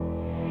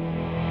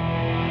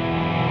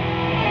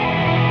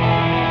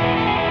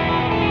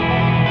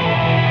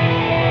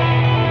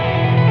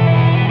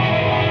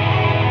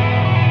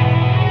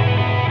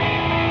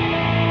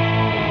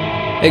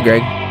Hey,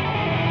 Greg.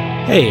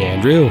 Hey,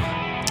 Andrew.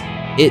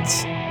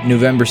 It's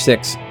November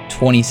 6th,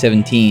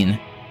 2017.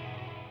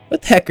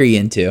 What the heck are you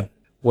into?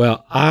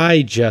 Well,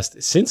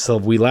 since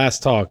we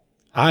last talked,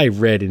 I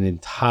read an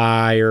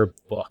entire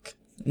book.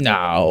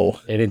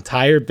 No. An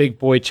entire big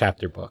boy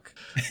chapter book.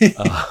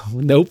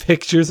 No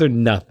pictures or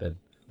nothing.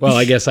 Well,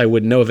 I guess I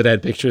wouldn't know if it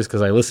had pictures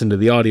because I listened to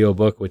the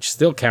audiobook, which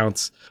still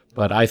counts.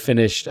 But I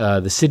finished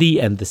The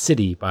City and the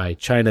City by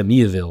China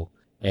Miéville.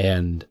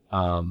 And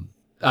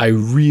I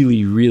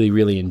really, really,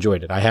 really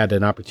enjoyed it. I had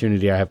an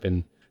opportunity. I've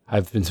been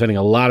spending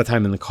a lot of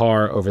time in the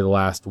car over the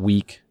last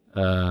week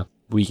and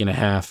a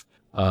half,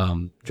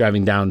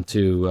 driving down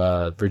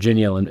to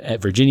Virginia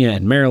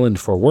and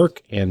Maryland for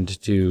work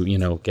and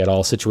to get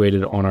all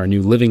situated on our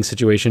new living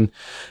situation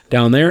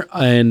down there.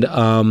 And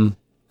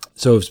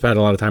so I've spent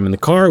a lot of time in the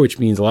car, which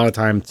means a lot of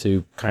time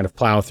to kind of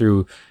plow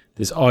through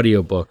this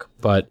audiobook.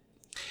 But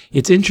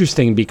it's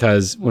interesting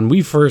because when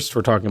we first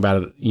were talking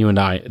about it, you and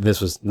I,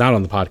 this was not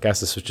on the podcast.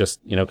 This was just,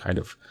 kind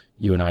of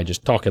you and I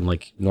just talking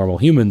like normal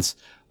humans.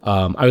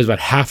 I was about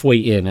halfway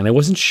in and I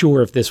wasn't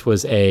sure if this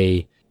was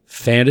a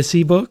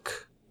fantasy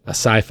book, a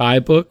sci-fi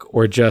book,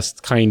 or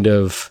just kind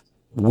of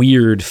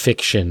weird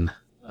fiction.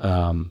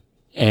 And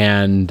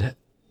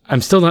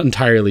I'm still not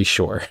entirely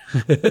sure,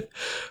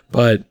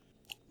 but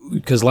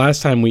because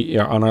last time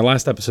on our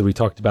last episode, we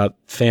talked about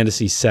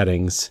fantasy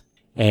settings,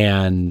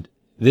 and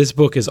this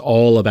book is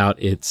all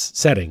about its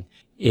setting.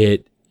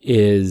 It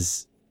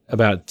is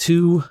about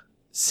two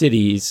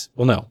cities.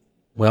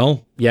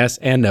 Yes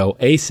and no.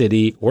 A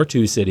city or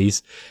two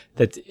cities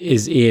that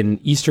is in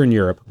Eastern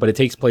Europe, but it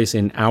takes place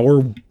in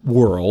our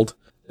world,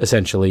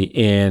 essentially,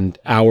 and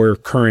our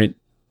current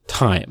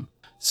time.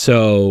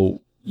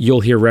 So you'll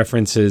hear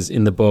references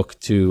in the book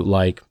to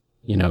like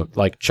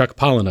Chuck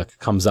Palahniuk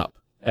comes up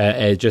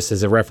just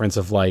as a reference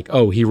of like,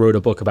 oh, he wrote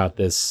a book about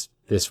this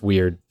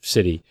weird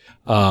city.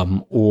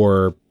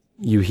 Or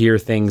you hear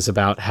things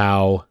about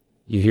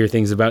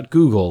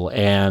Google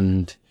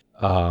and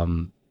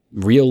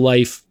real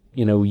life,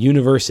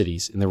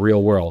 universities in the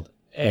real world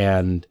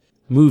and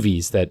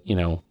movies that,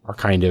 are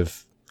kind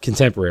of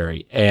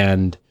contemporary.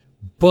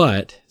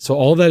 So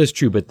all that is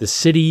true, but the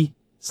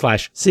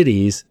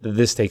city/cities that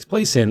this takes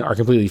place in are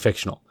completely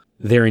fictional.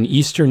 They're in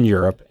Eastern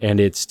Europe, and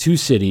it's two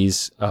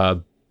cities,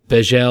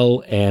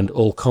 Bejel and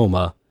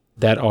Ulcoma,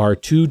 that are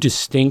two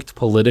distinct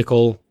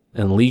political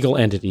and legal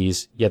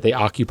entities, yet they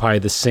occupy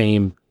the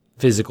same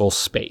physical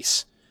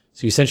space.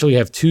 So you essentially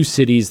have two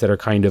cities that are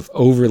kind of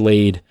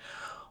overlaid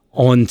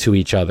onto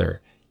each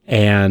other,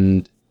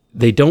 and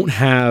they don't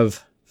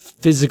have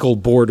physical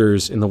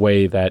borders in the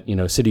way that,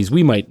 cities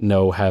we might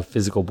know have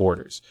physical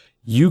borders.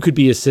 You could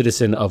be a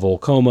citizen of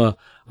Ulcoma,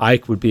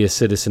 I would be a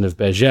citizen of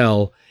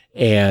Bejel,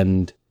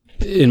 and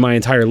in my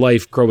entire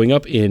life growing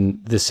up in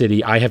the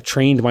city, I have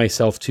trained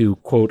myself to,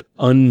 quote,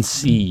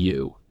 unsee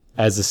you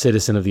as a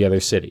citizen of the other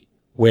city,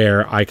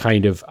 where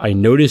I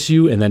notice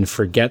you and then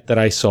forget that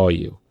I saw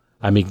you.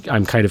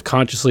 I'm kind of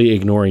consciously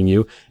ignoring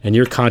you, and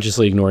you're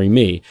consciously ignoring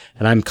me,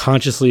 and I'm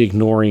consciously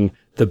ignoring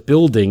the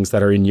buildings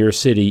that are in your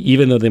city,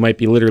 even though they might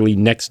be literally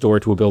next door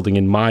to a building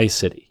in my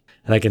city.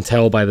 And I can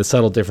tell by the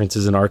subtle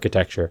differences in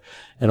architecture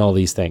and all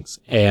these things.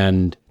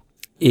 And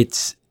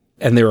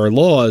there are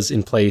laws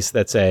in place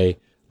that say,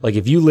 like,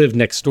 if you lived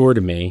next door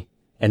to me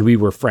and we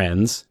were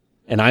friends,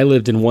 and I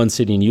lived in one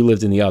city and you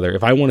lived in the other,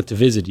 if I wanted to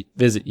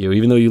visit you,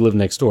 even though you live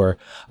next door,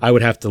 I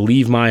would have to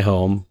leave my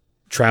home,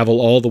 travel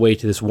all the way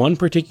to this one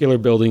particular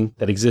building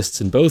that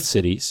exists in both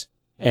cities,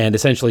 and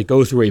essentially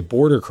go through a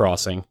border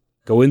crossing,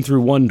 go in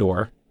through one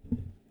door,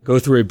 go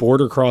through a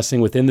border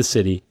crossing within the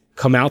city,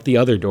 come out the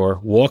other door,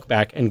 walk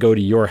back, and go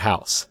to your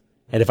house.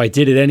 And if I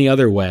did it any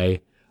other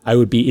way, I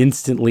would be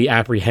instantly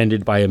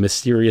apprehended by a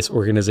mysterious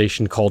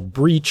organization called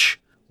Breach,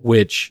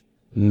 which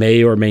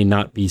may or may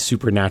not be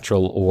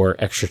supernatural or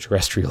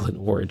extraterrestrial in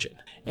origin.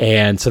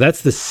 And so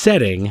that's the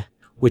setting,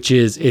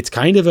 it's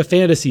kind of a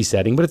fantasy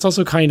setting, but it's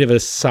also kind of a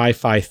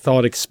sci-fi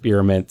thought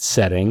experiment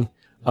setting.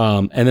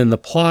 And then the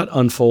plot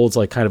unfolds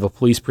like kind of a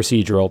police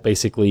procedural.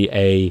 Basically,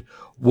 a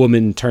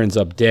woman turns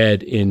up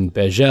dead in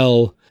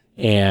Bejel,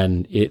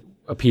 and it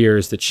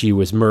appears that she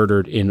was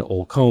murdered in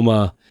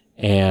Ulcoma,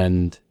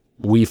 and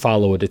we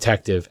follow a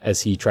detective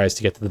as he tries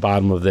to get to the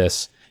bottom of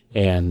this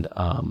and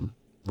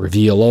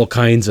reveal all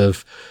kinds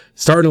of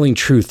startling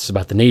truths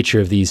about the nature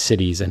of these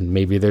cities. And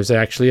maybe there's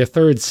actually a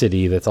third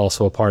city that's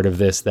also a part of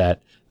this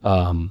that,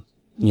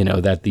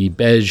 that the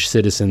Bej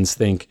citizens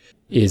think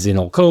is in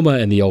Ulcoma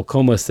and the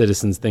Ulcoma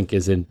citizens think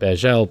is in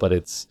Bejel, but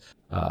it's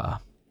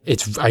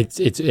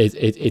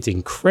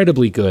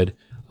incredibly good.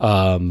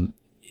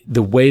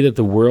 The way that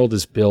the world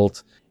is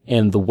built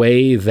and the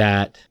way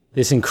that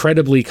this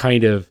incredibly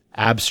kind of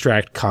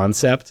abstract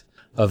concept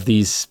of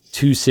these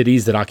two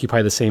cities that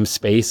occupy the same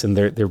space and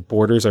their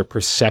borders are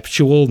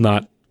perceptual,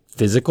 not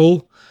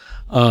physical.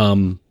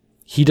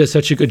 He does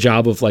such a good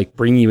job of like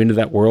bringing you into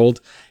that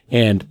world.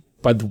 And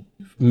by the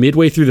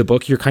midway through the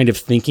book, you're kind of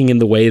thinking in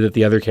the way that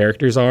the other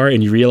characters are.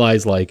 And you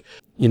realize like,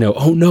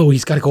 oh no,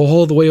 he's got to go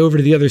all the way over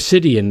to the other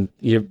city. And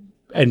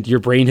and your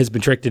brain has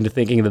been tricked into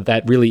thinking that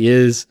that really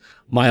is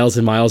miles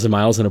and miles and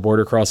miles in a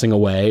border crossing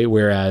away,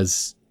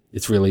 whereas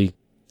it's really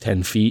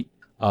 10 feet.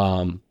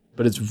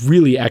 But it's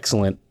really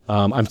excellent.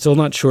 I'm still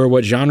not sure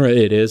what genre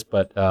it is,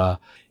 but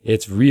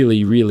it's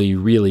really, really,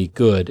 really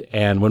good.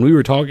 And when we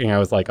were talking, I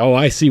was like, oh,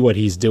 I see what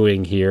he's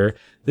doing here.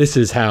 This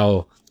is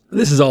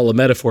all a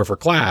metaphor for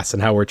class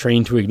and how we're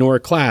trained to ignore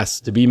class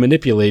to be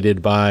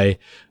manipulated by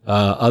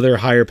other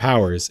higher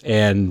powers.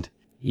 And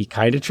he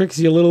kind of tricks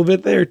you a little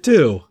bit there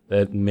too,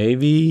 that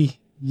maybe,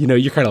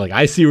 you're kind of like,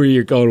 I see where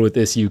you're going with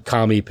this, you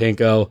commie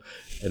pinko.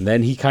 And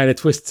then he kind of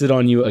twists it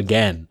on you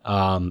again.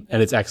 And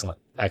it's excellent.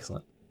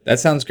 Excellent. That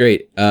sounds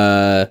great.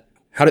 How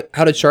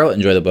did Charlotte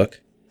enjoy the book?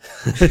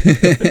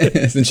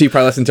 Since she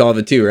probably listened to all of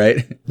it too,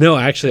 right? No,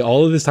 actually,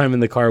 all of this time in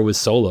the car was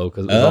solo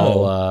because it was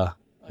all,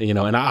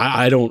 and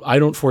I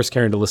don't force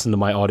Karen to listen to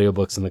my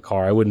audiobooks in the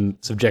car. I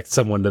wouldn't subject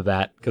someone to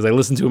that because I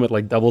listen to them at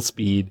like double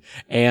speed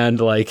and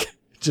like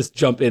just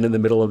jump in the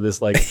middle of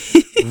this like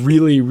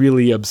really,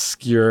 really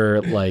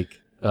obscure, like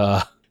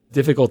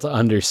difficult to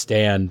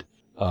understand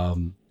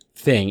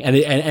thing. And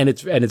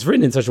it's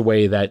written in such a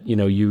way that,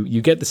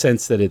 you get the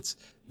sense that it's,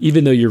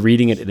 even though you're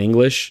reading it in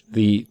English,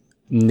 the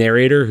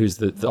narrator,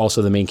 who's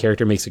also the main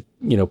character,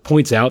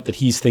 points out that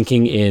he's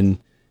thinking in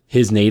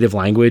his native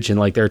language. And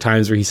like, there are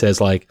times where he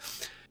says like,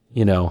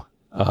 he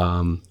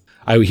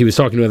was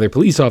talking to another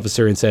police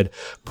officer and said,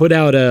 put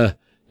out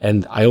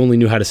and I only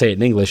knew how to say it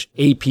in English,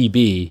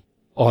 APB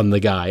on the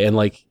guy. And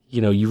like,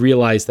 you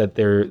realize that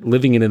they're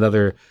living in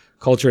another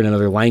culture and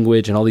another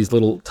language and all these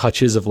little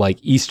touches of like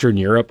Eastern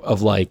Europe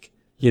of like,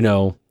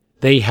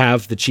 they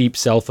have the cheap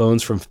cell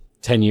phones from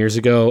 10 years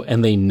ago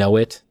and they know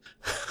it.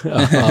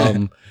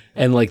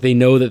 And like, they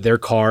know that their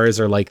cars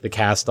are like the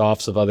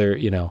cast-offs of other,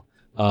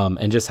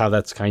 and just how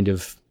that's kind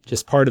of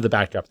just part of the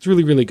backdrop. It's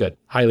really, really good.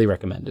 Highly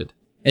recommended.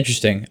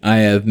 Interesting. I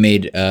have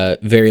made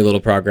very little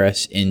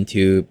progress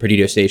into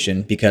Perdido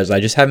Station because I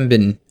just haven't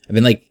been, I've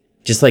been like,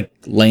 just like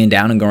laying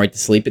down and going right to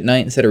sleep at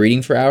night instead of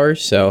reading for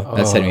hours. So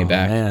that's setting me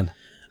back. Man.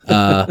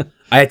 I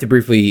have to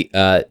briefly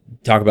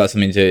talk about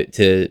something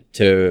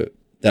to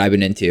that I've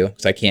been into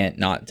because I can't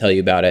not tell you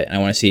about it. And I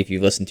want to see if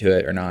you've listened to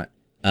it or not.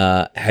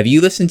 Have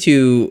you listened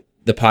to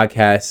the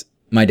podcast,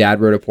 My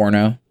Dad Wrote a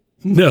Porno?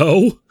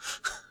 No.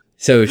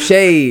 So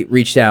Shay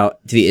reached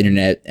out to the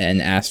internet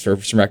and asked for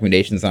some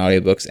recommendations on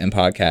audiobooks and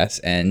podcasts.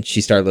 And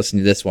she started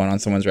listening to this one on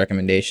someone's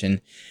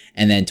recommendation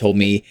and then told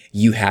me,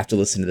 you have to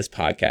listen to this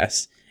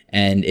podcast.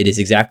 And it is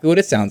exactly what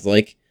it sounds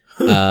like.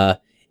 It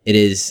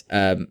is,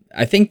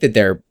 I think that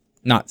they're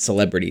not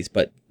celebrities,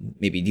 but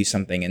maybe do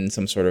something in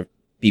some sort of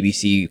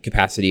BBC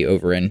capacity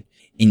over in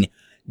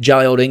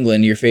jolly old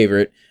England, your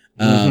favorite.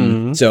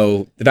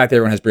 So the fact that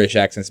everyone has British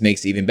accents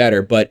makes it even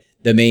better. But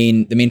the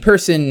main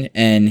person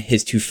and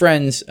his two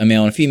friends, a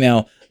male and a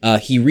female,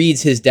 he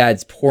reads his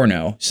dad's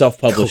porno,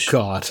 self-published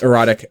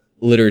erotic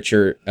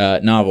literature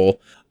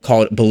novel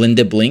called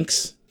Belinda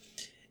Blinks.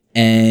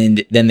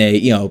 And then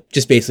they,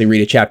 just basically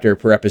read a chapter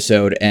per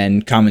episode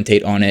and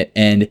commentate on it.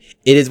 And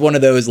it is one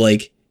of those,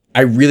 like,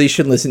 I really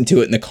should listen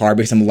to it in the car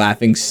because I'm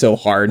laughing so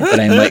hard that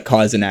I might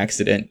cause an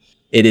accident.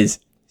 It is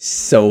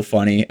so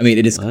funny. I mean,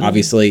 it is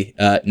obviously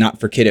not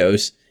for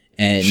kiddos.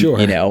 And,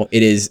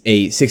 it is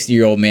a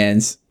 60-year-old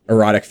man's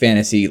erotic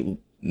fantasy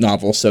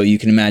novel. So you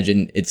can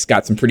imagine it's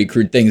got some pretty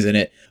crude things in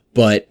it.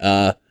 But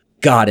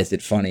God, is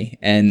it funny.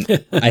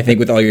 And I think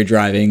with all your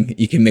driving,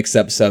 you can mix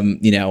up some,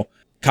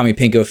 Kami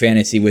Pinko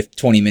fantasy with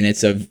 20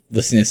 minutes of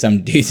listening to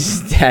some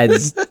dude's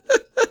dad's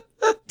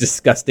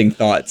disgusting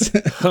thoughts.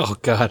 Oh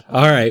God.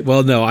 All right.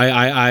 Well, no,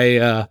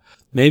 I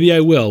maybe I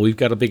will. We've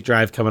got a big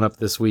drive coming up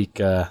this week.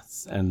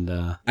 And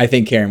I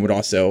think Karen would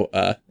also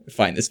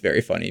find this very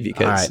funny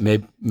because all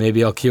right,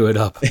 maybe I'll cue it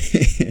up.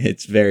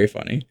 It's very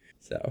funny.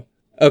 So,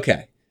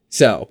 okay.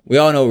 So we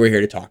all know what we're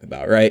here to talk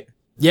about, right?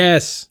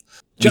 Yes.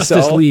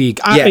 Justice League.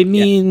 I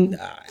mean,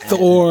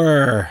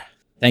 Thor.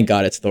 Thank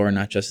God it's Thor,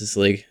 not Justice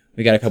League.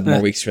 We got a couple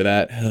more weeks for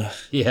that.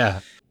 Yeah.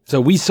 So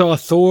we saw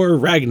Thor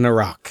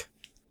Ragnarok.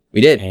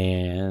 We did.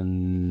 And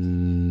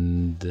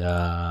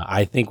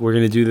I think we're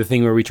going to do the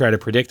thing where we try to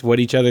predict what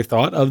each other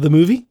thought of the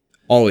movie.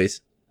 Always.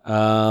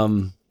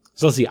 So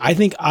let's see. I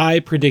think I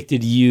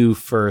predicted you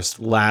first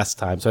last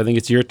time. So I think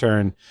it's your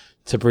turn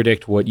to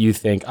predict what you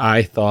think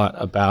I thought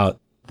about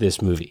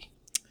this movie.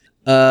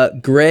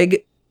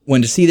 Greg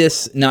went to see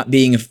this not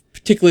being a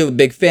particularly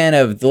big fan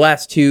of the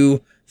last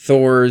two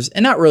Thors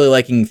and not really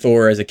liking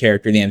Thor as a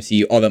character in the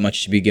MCU all that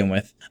much to begin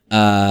with.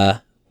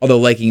 Although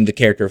liking the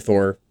character of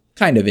Thor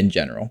kind of in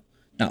general.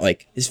 Not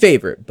like his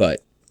favorite,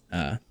 but,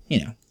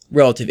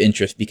 relative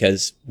interest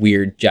because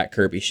weird Jack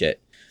Kirby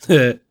shit.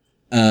 And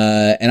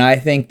I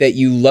think that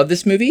you love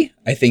this movie.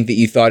 I think that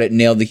you thought it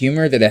nailed the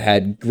humor, that it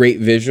had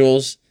great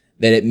visuals,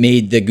 that it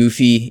made the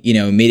goofy,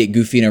 made it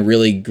goofy in a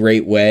really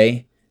great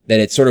way, that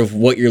it's sort of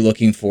what you're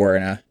looking for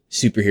in a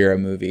superhero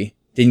movie.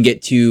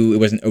 It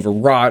wasn't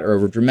overwrought or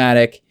over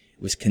dramatic.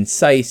 It was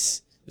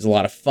concise. It was a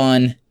lot of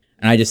fun.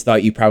 And I just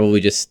thought you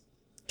probably just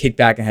kicked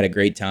back and had a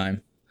great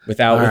time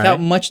without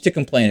much to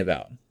complain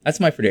about. That's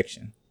my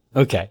prediction.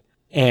 Okay.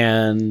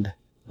 And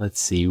let's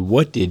see.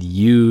 What did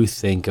you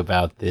think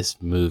about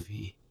this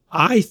movie?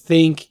 I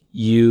think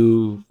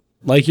you,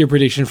 like your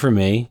prediction for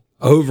me,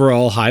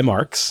 overall high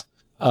marks.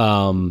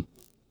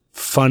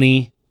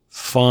 Funny,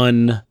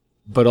 fun,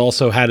 but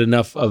also had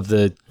enough of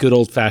the good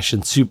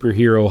old-fashioned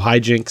superhero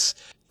hijinks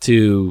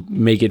to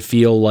make it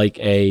feel like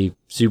a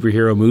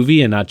superhero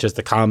movie and not just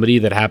a comedy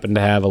that happened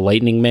to have a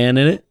lightning man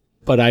in it.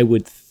 But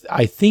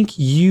I think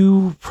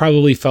you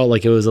probably felt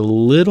like it was a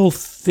little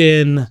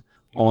thin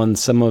on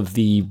some of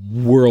the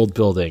world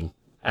building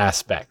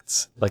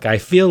aspects. Like, I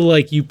feel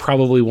like you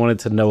probably wanted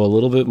to know a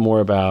little bit more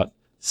about,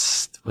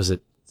 was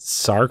it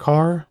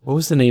Sarkar? What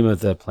was the name of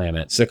the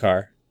planet?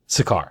 Sakaar.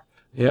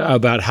 Yeah,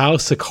 about how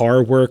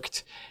Sakaar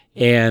worked,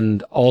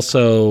 and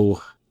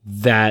also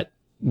that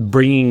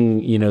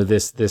bringing,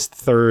 this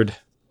third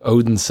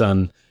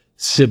Odinson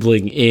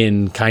sibling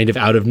in kind of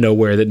out of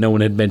nowhere that no one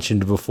had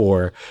mentioned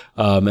before,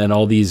 and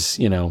all these,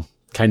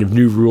 kind of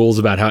new rules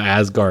about how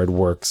Asgard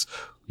works.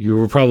 You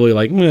were probably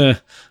like, meh,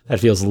 that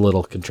feels a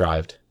little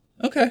contrived.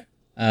 Okay.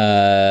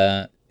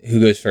 Who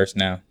goes first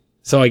now?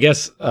 So I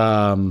guess,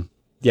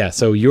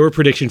 so your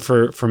prediction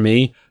for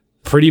me,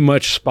 pretty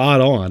much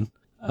spot on.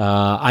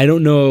 I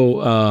don't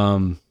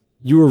know,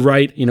 you were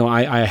right.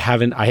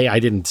 I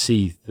didn't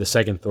see the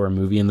second Thor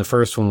movie, and the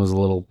first one was a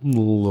little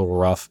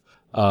rough.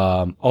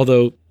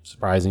 Although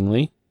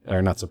surprisingly,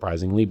 or not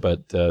surprisingly,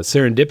 but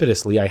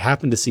serendipitously, I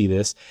happened to see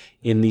this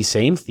in the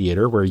same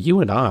theater where you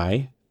and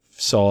I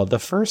saw the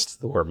first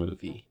Thor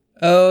movie.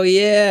 Oh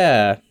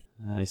yeah.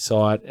 I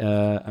saw it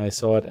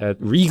at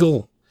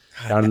Regal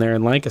down there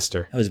in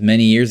Lancaster. That was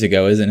many years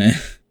ago, isn't it?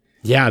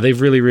 Yeah,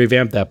 they've really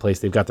revamped that place.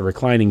 They've got the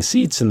reclining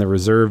seats and the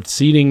reserved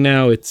seating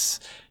now. It's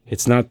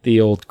not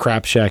the old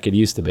crap shack it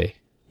used to be.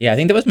 Yeah, I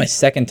think that was my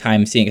second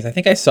time seeing it, because I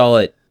think I saw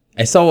it.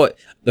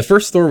 The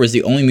first Thor was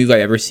the only movie I've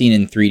ever seen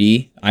in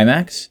 3D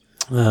IMAX.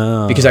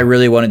 Oh. Because I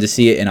really wanted to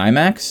see it in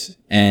IMAX,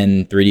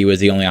 and 3D was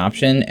the only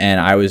option. And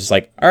I was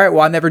like, all right,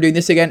 well, I'm never doing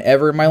this again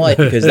ever in my life,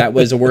 because that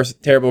was a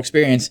terrible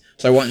experience.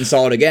 So I went and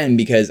saw it again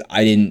because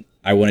I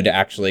wanted to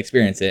actually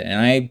experience it. And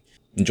I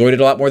enjoyed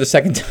it a lot more the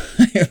second time.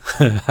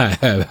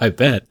 I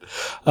bet.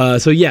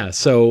 So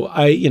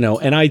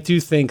I do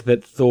think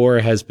that Thor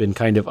has been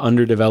kind of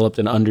underdeveloped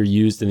and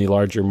underused in the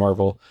larger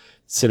Marvel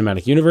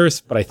Cinematic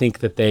Universe, but I think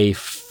that they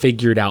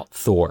figured out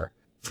Thor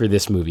for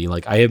this movie.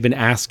 Like, I have been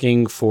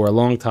asking for a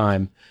long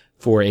time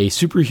for a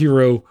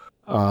superhero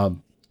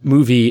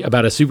movie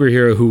about a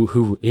superhero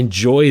who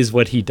enjoys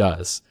what he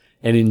does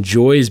and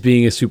enjoys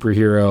being a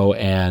superhero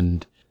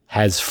and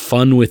has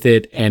fun with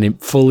it and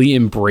it fully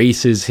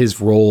embraces his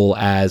role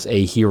as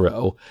a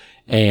hero.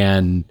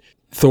 And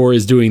Thor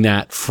is doing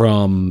that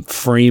from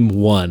frame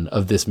one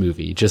of this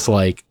movie, just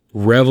like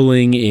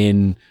reveling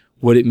in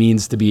what it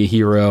means to be a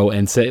hero,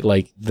 and say,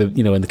 like,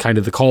 in the kind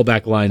of the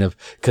callback line of,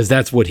 because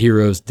that's what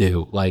heroes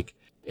do. Like,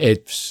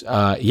 it's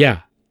I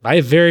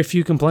have very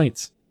few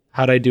complaints.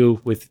 How'd I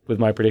do with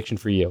my prediction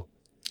for you?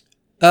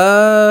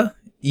 Okay.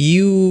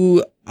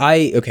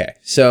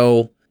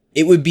 So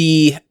it would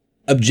be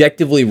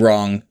objectively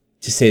wrong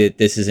to say that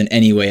this is in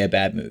any way a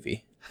bad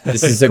movie.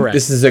 This is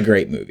a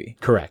great movie.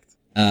 Correct.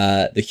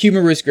 The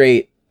humor was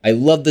great. I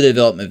love the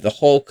development of the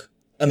Hulk.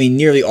 I mean,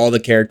 nearly all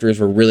the characters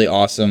were really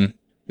awesome.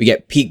 We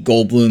get Pete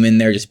Goldblum in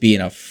there just being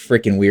a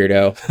freaking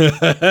weirdo.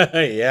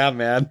 Yeah,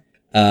 man.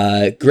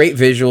 Great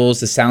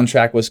visuals. The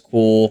soundtrack was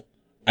cool.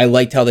 I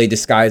liked how they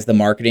disguised the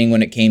marketing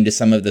when it came to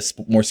some of the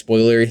more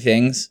spoilery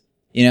things,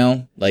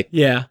 like,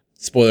 yeah,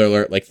 spoiler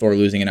alert, like Thor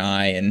losing an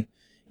eye. And,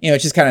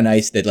 it's just kind of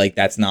nice that, like,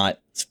 that's not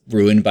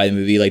ruined by the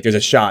movie. Like, there's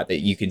a shot that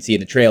you can see in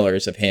the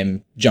trailers of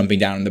him jumping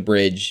down the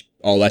bridge,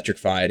 all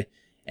electrified.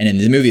 And in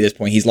the movie at this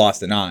point, he's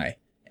lost an eye.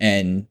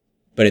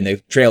 But in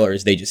the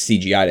trailers, they just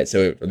CGI'd it.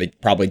 Or they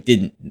probably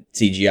didn't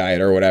CGI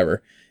it or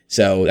whatever.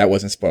 So that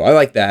wasn't spoiled. I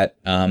like that.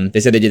 They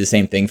said they did the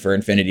same thing for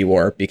Infinity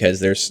War, because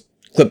there's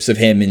clips of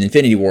him in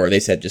Infinity War. They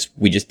said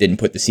we just didn't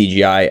put the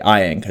CGI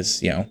eye in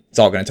because, it's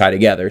all going to tie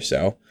together.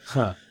 So,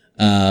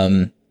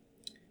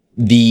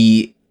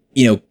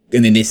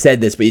 and then they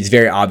said this, but it's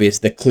very obvious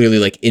that clearly,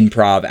 like,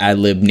 improv,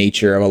 ad-lib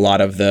nature of a lot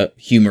of the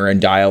humor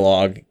and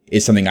dialogue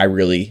is something I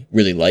really,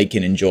 really like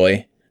and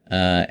enjoy.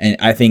 And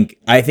I think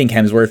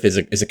Hemsworth is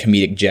a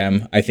comedic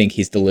gem. I think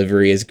his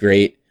delivery is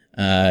great.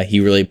 He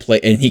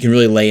can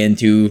really lay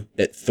into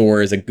that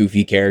Thor is a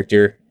goofy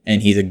character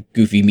and he's a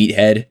goofy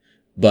meathead,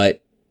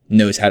 but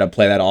knows how to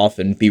play that off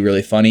and be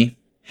really funny.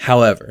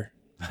 However,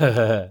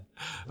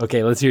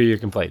 okay, let's hear your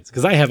complaints,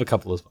 because I have a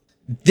couple as well.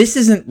 This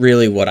isn't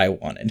really what I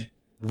wanted.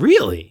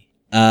 Really?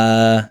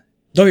 Don't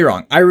get me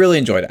wrong. I really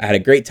enjoyed it. I had a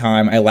great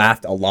time. I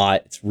laughed a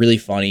lot. It's really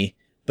funny.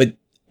 But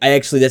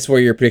that's where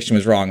your prediction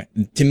was wrong.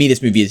 To me,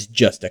 this movie is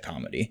just a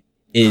comedy.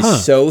 It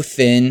is so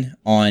thin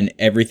on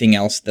everything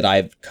else that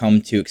I've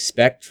come to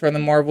expect from the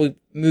Marvel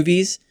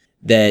movies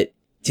that,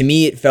 to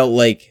me, it felt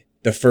like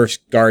the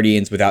first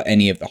Guardians without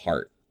any of the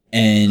heart.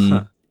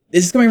 And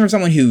this is coming from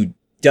someone who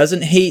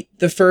doesn't hate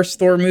the first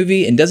Thor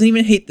movie and doesn't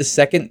even hate the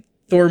second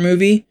Thor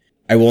movie.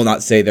 I will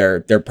not say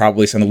they're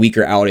probably some of the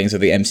weaker outings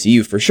of the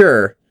MCU for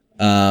sure.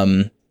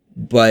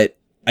 But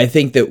I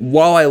think that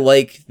while I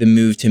like the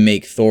move to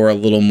make Thor a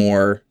little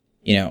more,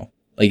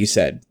 like you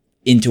said,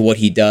 into what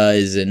he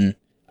does and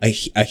a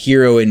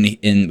hero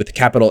in with a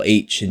capital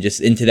H and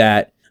just into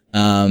that,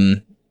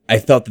 I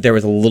felt that there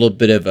was a little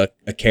bit of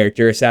a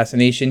character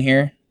assassination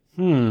here.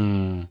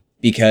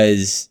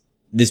 Because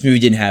this movie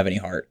didn't have any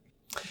heart.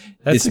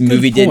 This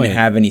movie didn't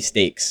have any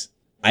stakes.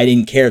 I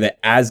didn't care that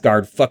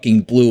Asgard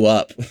fucking blew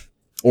up.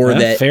 Or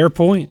that fair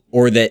point.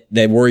 Or that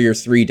Warrior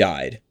 3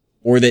 died.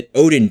 Or that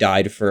Odin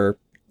died for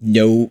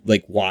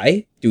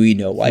why? Do we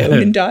know why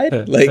Odin died?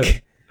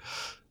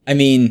 I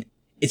mean,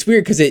 it's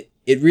weird because it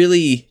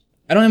really,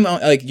 I don't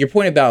know, your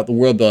point about the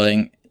world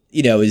building,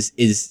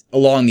 is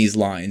along these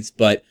lines,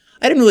 but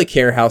I didn't really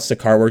care how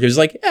Sakaar worked. It was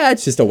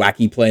it's just a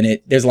wacky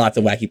planet. There's lots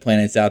of wacky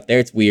planets out there.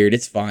 It's weird.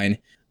 It's fine.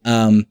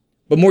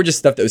 But more just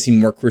stuff that would seem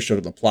more crucial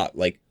to the plot.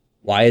 Like,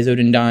 why is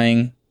Odin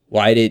dying?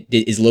 Why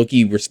is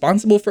Loki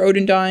responsible for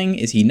Odin dying?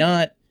 Is he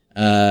not?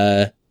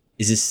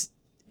 Is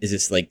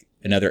this like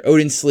another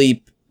Odin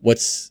sleep?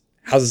 How's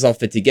this all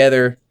fit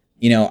together?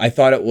 I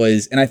thought it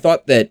was, and I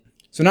thought that,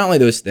 so not only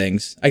those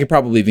things, I could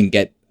probably even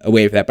get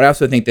away with that, but I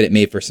also think that it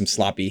made for some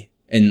sloppy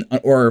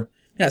or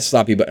not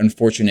sloppy, but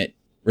unfortunate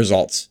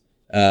results.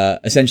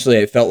 Essentially,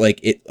 I felt like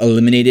it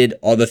eliminated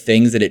all the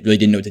things that it really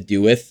didn't know what to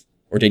do with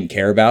or didn't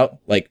care about,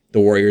 like the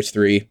Warriors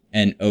 3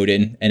 and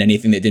Odin and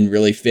anything that didn't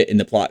really fit in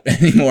the plot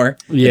anymore.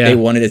 Yeah, they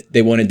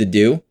wanted to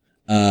do.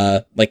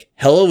 Like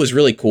Hela was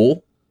really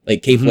cool.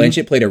 Like Cate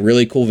Blanchett played a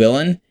really cool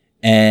villain,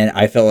 and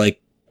I felt like,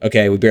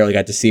 okay, we barely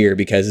got to see her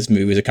because this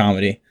movie was a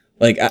comedy.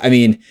 Like, I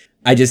mean,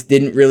 I just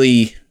didn't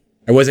really,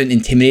 I wasn't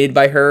intimidated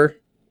by her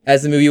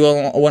as the movie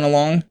went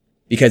along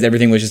because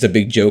everything was just a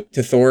big joke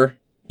to Thor.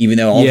 Even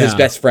though all of his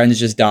best friends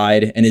just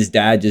died and his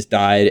dad just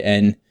died.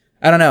 And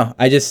I don't know.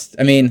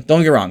 Don't get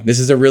me wrong. This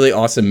is a really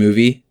awesome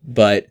movie,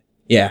 but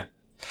yeah.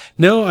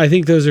 No, I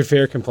think those are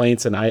fair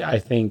complaints. And I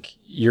think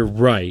you're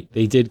right.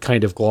 They did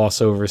kind of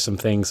gloss over some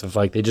things of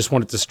they just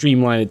wanted to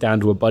streamline it down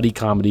to a buddy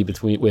comedy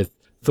with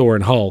Thor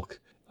and Hulk.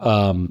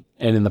 And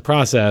in the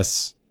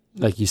process,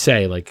 like you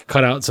say,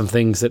 cut out some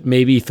things that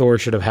maybe Thor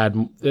should have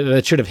had,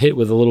 that should have hit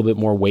with a little bit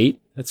more weight.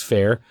 That's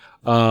fair.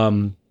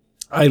 I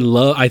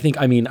think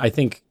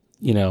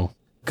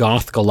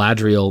Goth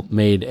Galadriel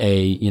made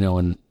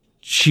and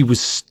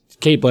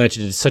Cate Blanchett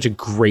did such a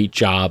great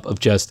job of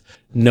just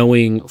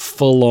knowing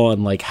full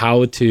on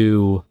how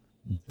to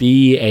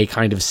be a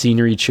kind of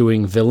scenery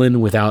chewing villain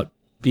without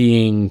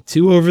being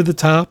too over the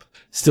top,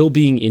 still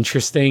being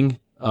interesting.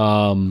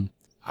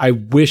 I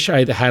wish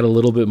I'd had a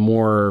little bit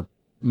more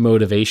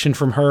motivation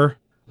from her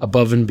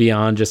above and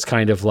beyond just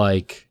kind of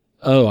I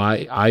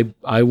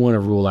want to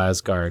rule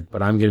Asgard,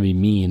 but I'm going to be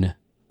mean.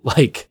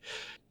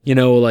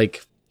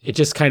 It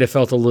just kind of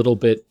felt a little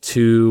bit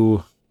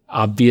too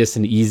obvious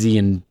and easy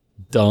and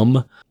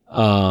dumb.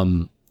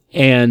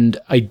 And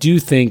I do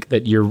think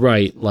that you're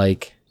right.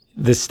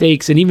 The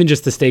stakes, and even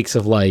just the stakes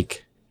of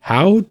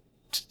how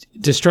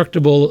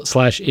destructible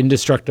 /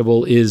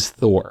 indestructible is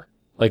Thor?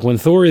 When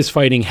Thor is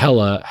fighting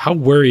Hela, how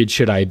worried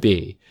should I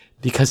be?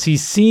 Because he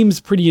seems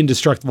pretty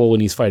indestructible when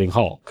he's fighting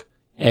Hulk.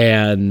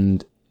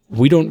 And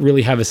we don't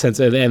really have a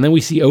sense of it. And then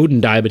we see Odin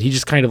die, but he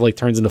just kind of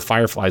turns into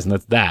fireflies, and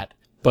that's that.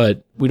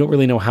 But we don't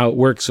really know how it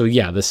works. So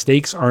yeah, the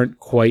stakes aren't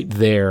quite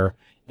there.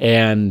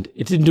 And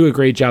it didn't do a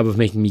great job of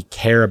making me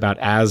care about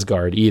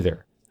Asgard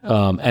either.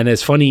 And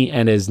as funny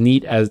and as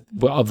neat as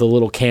of the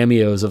little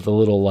cameos of the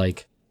little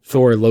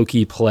Thor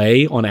Loki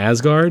play on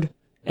Asgard.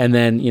 And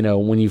then,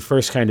 when you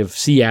first kind of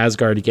see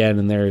Asgard again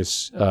and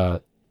there's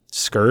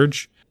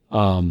Scourge.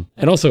 And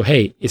also,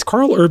 hey, is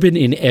Karl Urban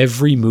in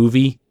every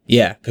movie?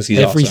 Yeah, because he's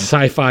every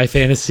awesome. Sci-fi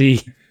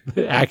fantasy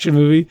action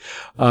movie.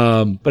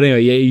 But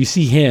anyway, yeah, you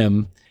see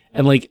him.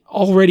 And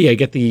already I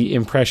get the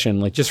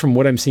impression, just from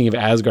what I'm seeing of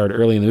Asgard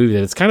early in the movie,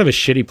 that it's kind of a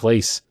shitty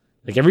place.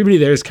 Everybody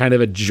there is kind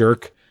of a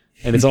jerk,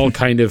 and it's all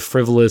kind of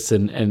frivolous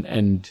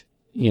and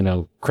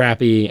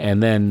crappy.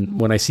 And then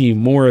when I see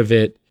more of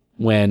it,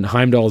 when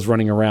Heimdall's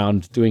running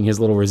around doing his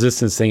little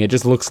resistance thing, it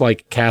just looks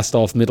like cast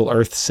off Middle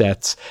Earth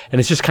sets, and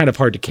it's just kind of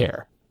hard to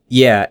care.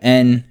 Yeah,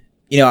 and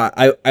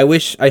I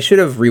wish I should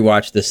have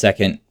rewatched the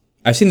second.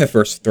 I've seen the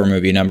first Thor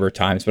movie a number of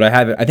times, but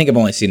I think I've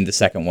only seen the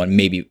second one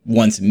maybe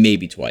once,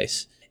 maybe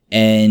twice.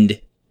 And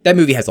that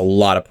movie has a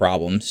lot of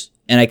problems.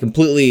 And I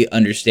completely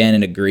understand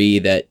and agree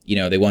that,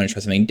 they want to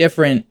try something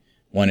different,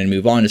 want to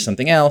move on to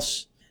something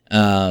else,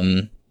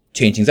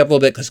 change things up a little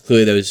bit, because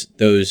clearly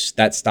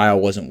that style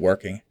wasn't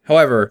working.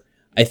 However,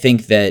 I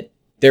think that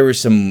there's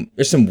some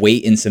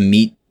weight and some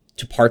meat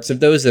to parts of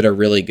those that are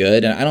really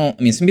good.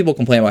 And some people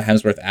complain about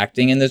Hemsworth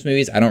acting in those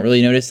movies. I don't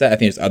really notice that. I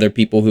think there's other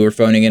people who are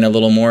phoning in a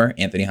little more.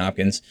 Anthony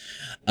Hopkins,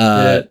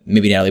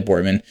 maybe Natalie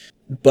Portman.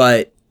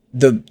 But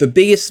the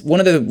biggest,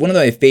 one of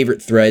my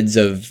favorite threads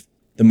of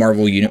the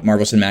Marvel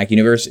Cinematic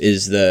Universe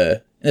is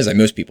as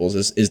most people's,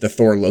 is the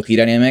Thor Loki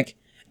dynamic.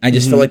 I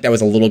just feel like that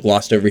was a little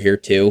glossed over here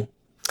too.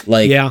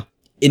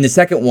 In the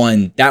second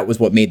one, that was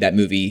what made that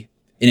movie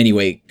in any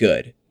way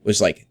good,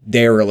 was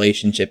their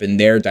relationship and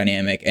their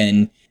dynamic.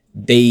 And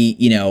they,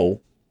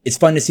 it's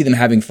fun to see them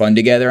having fun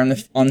together on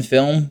the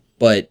film,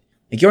 but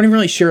like, you aren't even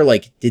really sure,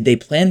 like, did they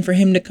plan for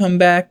him to come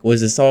back?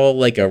 Was this all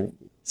like a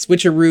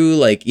switcheroo?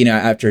 Like, you know,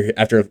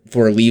 after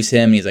Thor leaves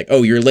him, he's like,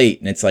 oh, you're late.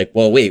 And it's like,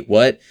 well, wait,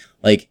 what?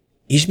 Like,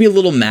 he should be a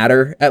little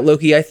madder at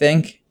Loki, I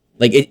think.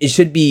 Like, it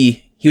should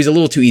be, he was a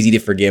little too easy to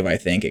forgive, I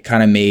think. It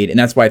kind of made, and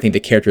that's why I think the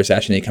character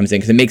assassination comes in,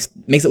 because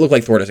it makes it look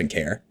like Thor doesn't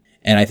care.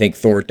 And I think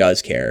Thor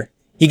does care.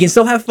 He can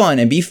still have fun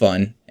and be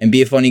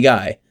a funny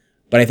guy.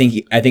 But I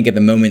think at the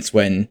moments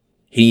when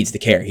he needs to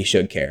care, he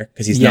should care,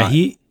 because he's not.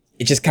 It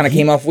just kind of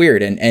came off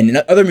weird. And in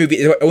other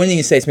movies, one thing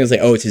you say to me was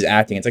like, oh, it's his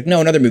acting. It's like,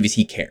 no, in other movies,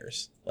 he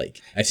cares.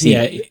 Like, I've seen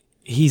it.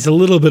 He's a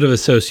little bit of a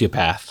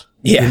sociopath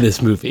in this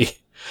movie.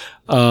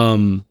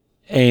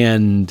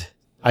 And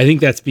I think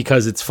that's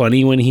because it's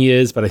funny when he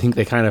is, but I think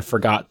they kind of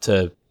forgot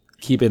to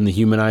keep in the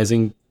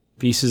humanizing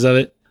pieces of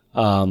it.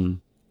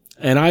 And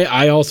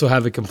I also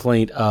have a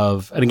complaint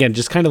of, and again,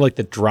 just kind of like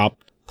the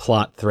drop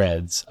plot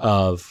threads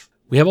of,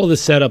 we have all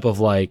this setup of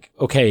like,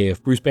 okay,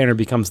 if Bruce Banner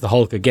becomes the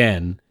Hulk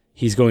again,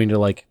 he's going to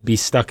like be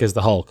stuck as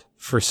the Hulk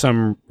for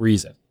some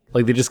reason.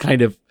 Like, they just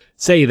kind of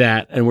say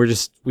that, and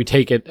we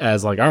take it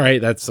as like, all right,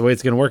 that's the way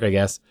it's going to work, I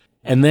guess.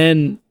 And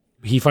then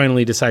he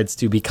finally decides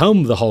to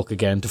become the Hulk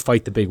again to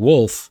fight the big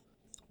wolf.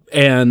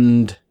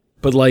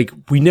 But like,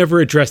 we never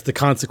addressed the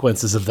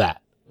consequences of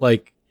that.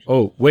 Like,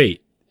 oh,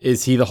 wait,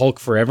 is he the Hulk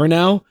forever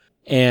now?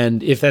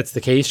 And if that's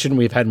the case, shouldn't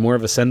we have had more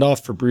of a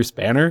send-off for Bruce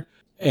Banner?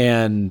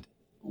 And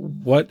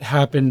what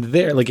happened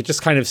there? Like, it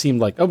just kind of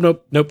seemed like, oh,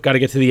 nope, got to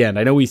get to the end.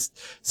 I know we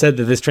said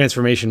that this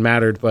transformation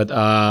mattered, but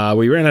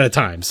we ran out of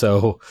time.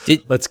 So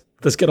let's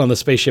get on the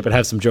spaceship and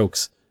have some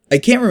jokes. I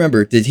can't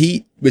remember.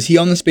 Was he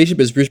on the spaceship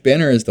as Bruce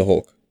Banner or as the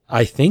Hulk?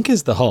 I think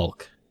as the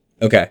Hulk.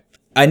 Okay.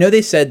 I know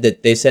they said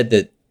that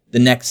the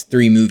next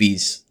 3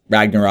 movies,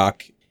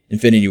 Ragnarok,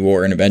 Infinity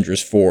War, and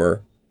Avengers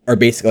 4, are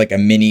basically like a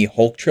mini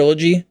Hulk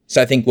trilogy.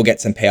 So I think we'll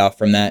get some payoff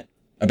from that,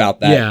 about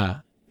that. Yeah.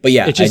 But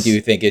yeah, I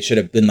do think it should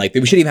have been like,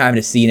 we should even have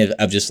a scene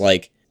of just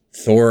like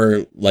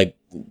Thor, like,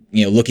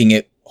 you know, looking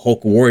at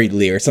Hulk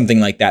worriedly or something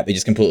like that. They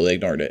just completely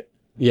ignored it.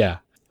 Yeah.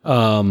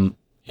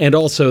 And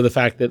also the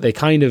fact that they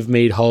kind of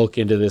made Hulk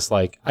into this,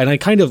 like, and I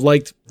kind of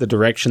liked the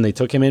direction they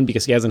took him in,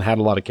 because he hasn't had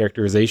a lot of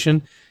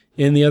characterization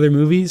in the other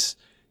movies,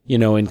 you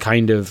know, and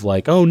kind of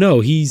like, oh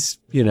no, he's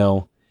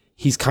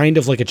kind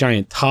of like a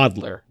giant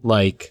toddler.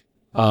 Like,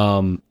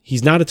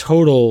 he's not a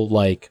total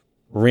like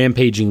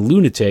rampaging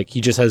lunatic.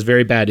 He just has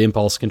very bad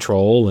impulse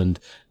control and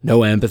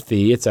no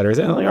empathy, etc.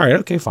 And I'm like, all right,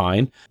 okay,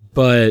 fine.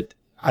 But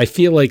I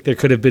feel like there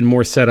could have been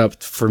more set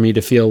up for me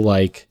to feel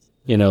like,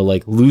 you know,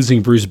 like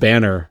losing Bruce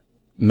Banner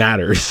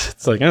matters.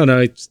 It's like, I don't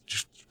know, it's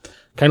just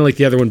kind of like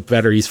the other one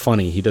better. He's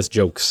funny. He does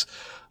jokes.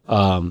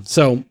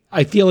 So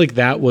I feel like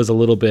that was a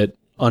little bit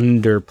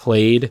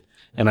underplayed.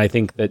 And I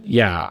think that,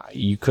 yeah,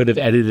 you could have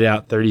edited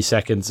out 30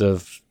 seconds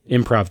of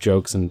improv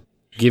jokes and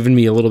given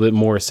me a little bit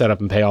more setup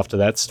and payoff to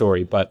that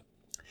story. But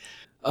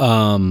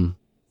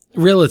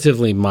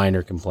relatively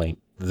minor complaint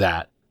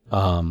that.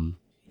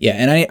 Yeah,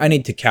 and I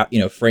need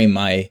to frame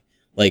my,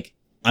 like,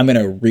 I'm going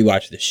to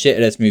rewatch the shit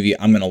out of this movie.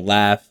 I'm going to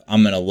laugh.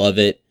 I'm going to love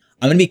it.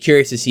 I'm going to be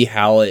curious to see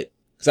how it,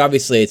 because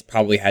obviously it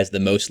probably has the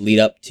most lead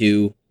up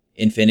to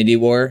Infinity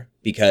War,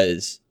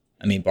 because,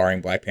 I mean,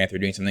 barring Black Panther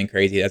doing something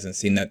crazy, it hasn't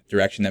seen that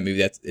direction that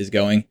movie is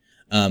going.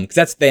 Because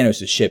that's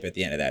Thanos' ship at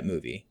the end of that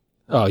movie.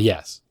 Oh,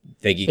 yes.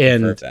 Feige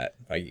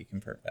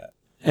confirmed that.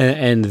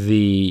 And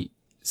the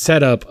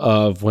setup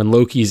of when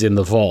Loki's in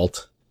the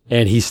vault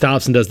and he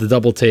stops and does the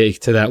double take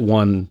to that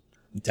one.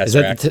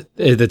 Tesseract.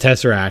 Is that the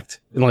Tesseract?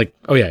 And like,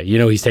 oh yeah, you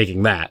know he's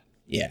taking that.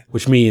 Yeah.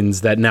 Which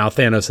means that now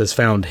Thanos has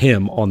found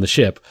him on the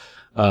ship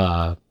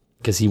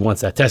because he wants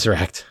that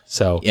Tesseract.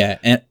 So yeah,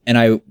 and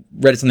I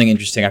read something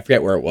interesting. I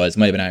forget where it was. It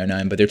might have been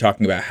IO9, but they're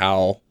talking about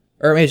how,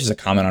 or maybe it's just a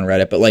comment on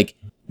Reddit, but like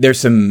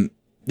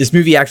this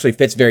movie actually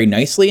fits very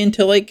nicely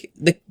into like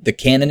the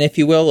canon, if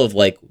you will, of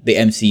like the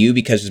MCU,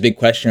 because there's a big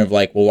question of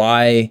like, well,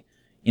 why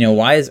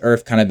has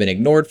Earth kind of been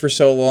ignored for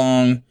so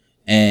long?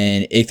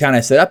 And it kind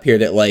of set up here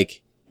that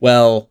like,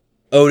 well,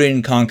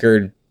 Odin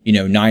conquered,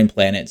 9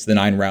 planets, the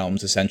 9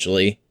 realms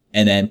essentially,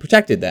 and then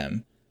protected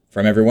them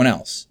from everyone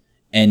else.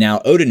 And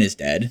now Odin is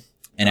dead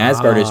and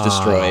Asgard is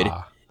destroyed,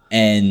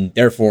 and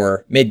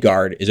therefore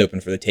Midgard is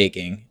open for the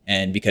taking.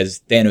 And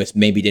because Thanos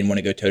maybe didn't want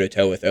to go toe to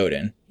toe with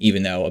Odin,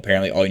 even though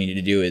apparently all you need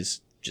to do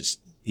is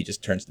he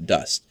just turns to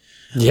dust.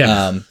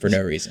 Yeah. For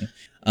no reason.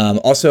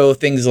 Also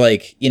things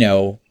like,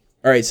 all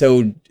right,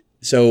 so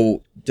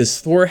does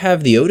Thor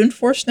have the Odin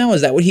Force now?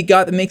 Is that what he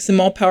got that makes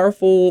him all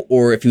powerful?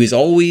 Or if he was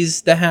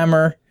always the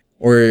hammer,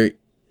 or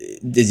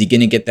is he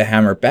going to get the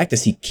hammer back?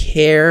 Does he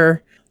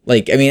care?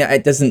 Like, I mean,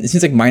 it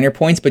seems like minor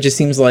points, but just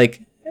seems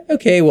like,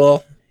 okay,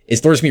 well, is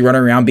Thor just going to be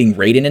running around being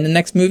Raiden in the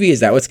next movie? Is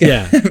that what's going to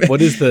happen?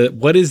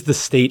 What is the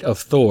state of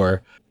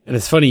Thor? And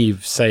it's funny you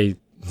say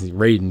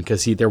Raiden,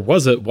 because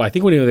I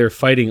think when they were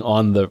fighting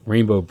on the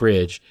Rainbow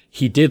Bridge,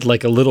 he did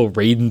like a little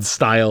Raiden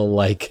style,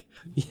 like,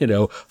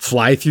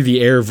 fly through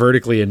the air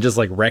vertically and just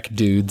like wreck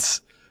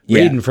dudes. Yeah.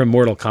 Raiden from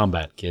Mortal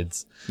Kombat,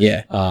 kids.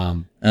 Yeah.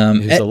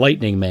 He's a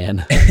lightning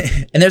man.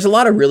 And there's a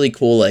lot of really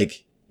cool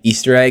like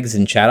Easter eggs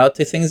and shout out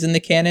to things in the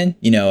canon,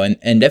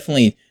 and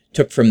definitely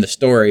took from the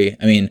story.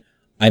 I mean,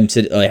 I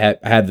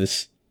have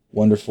this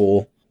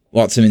wonderful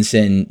Walt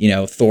Simonson,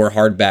 Thor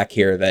hardback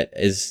here that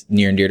is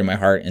near and dear to my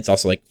heart. And it's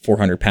also like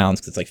 400 pounds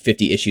because it's like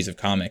 50 issues of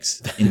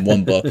comics in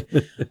one book.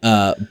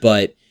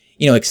 But,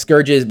 like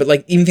Scourge's, but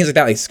like even things like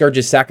that, like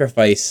Scourge's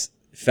sacrifice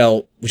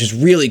which is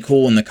really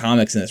cool in the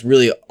comics, and it's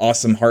really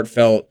awesome,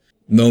 heartfelt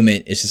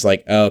moment. It's just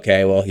like, oh,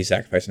 okay, well, he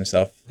sacrificed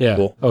himself. Yeah.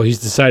 Cool. Oh, he's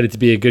decided to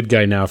be a good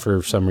guy now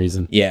for some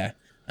reason. Yeah.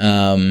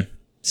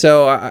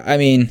 So, I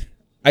mean,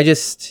 it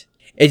just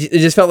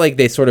felt like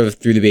they sort of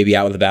threw the baby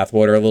out with the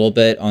bathwater a little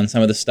bit on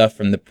some of the stuff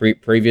from the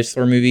previous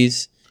Thor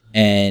movies,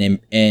 and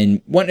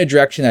went in a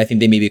direction that I think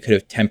they maybe could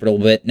have tempered a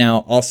little bit.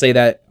 Now, I'll say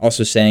that,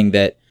 also saying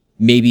that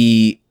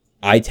maybe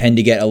I tend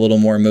to get a little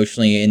more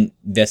emotionally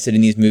invested in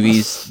these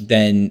movies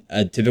than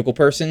a typical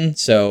person.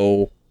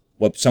 So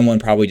what someone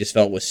probably just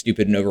felt was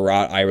stupid and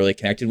overwrought, I really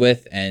connected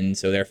with. And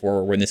so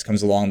therefore, when this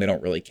comes along, they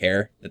don't really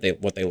care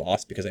what they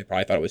lost, because they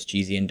probably thought it was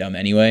cheesy and dumb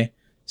anyway.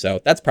 So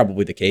that's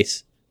probably the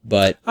case.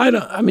 But I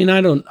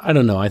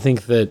don't know. I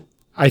think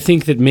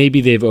that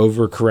maybe they've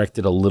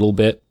overcorrected a little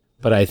bit,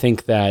 but I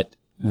think that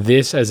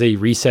this as a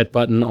reset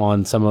button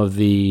on some of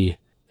the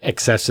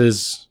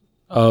excesses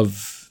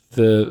of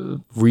the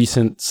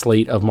recent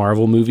slate of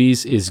Marvel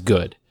movies is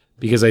good,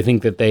 because I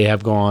think that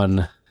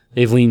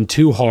they've leaned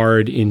too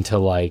hard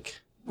into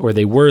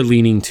they were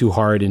leaning too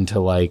hard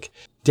into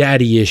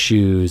daddy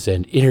issues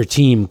and inner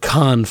team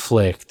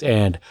conflict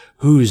and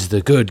who's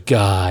the good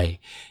guy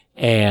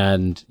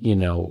and,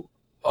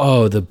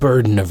 the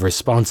burden of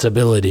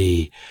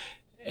responsibility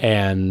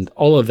and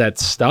all of that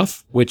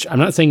stuff, which I'm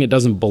not saying it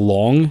doesn't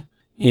belong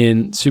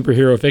in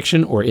superhero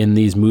fiction or in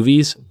these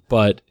movies,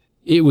 but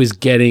it was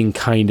getting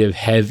kind of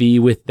heavy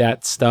with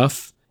that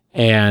stuff,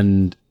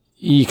 and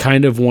you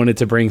kind of wanted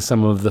to bring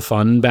some of the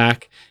fun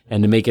back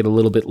and to make it a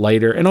little bit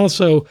lighter. And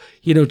also,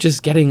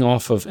 just getting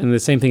off of, and the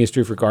same thing is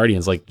true for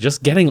Guardians,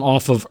 just getting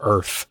off of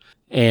Earth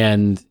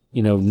and,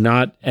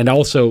 and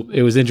also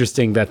it was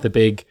interesting that the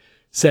big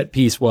set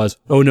piece was,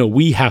 oh no,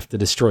 we have to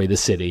destroy the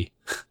city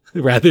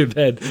rather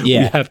than we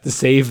have to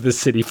save the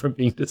city from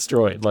being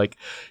destroyed.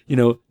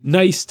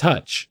 Nice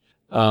touch.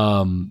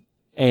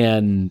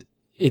 And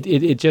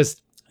it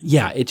just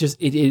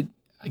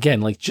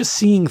again, just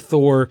seeing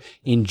Thor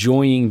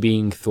enjoying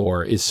being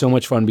Thor is so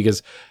much fun,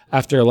 because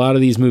after a lot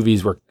of these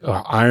movies where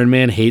Iron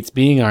Man hates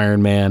being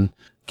Iron Man,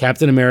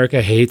 Captain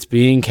America hates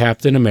being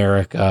Captain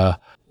America,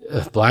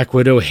 Black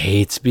Widow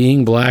hates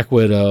being Black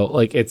Widow.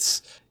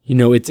 It's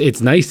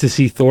nice to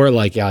see Thor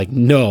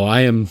no,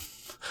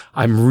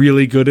 I'm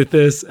really good at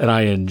this and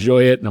I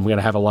enjoy it and I'm going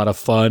to have a lot of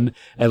fun.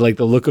 And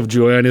the look of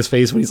joy on his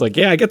face when he's like,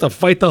 yeah, I get to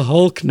fight the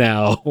Hulk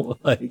now.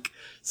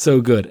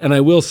 So good. And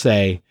I will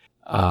say,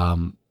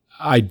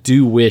 I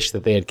do wish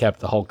that they had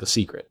kept the Hulk a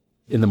secret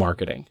in the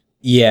marketing.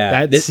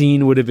 Yeah. That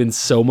scene would have been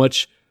so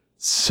much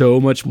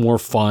more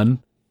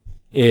fun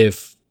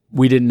if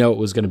we didn't know it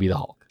was going to be the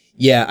Hulk.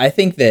 Yeah, I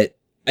think that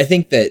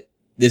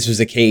this was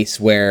a case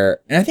where,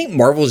 and I think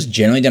Marvel's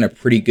generally done a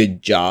pretty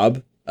good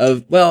job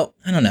of, well,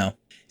 I don't know.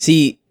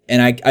 See,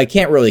 and I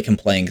can't really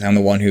complain because I'm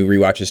the one who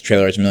rewatches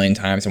trailers a million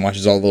times and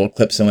watches all the little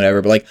clips and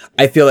whatever, but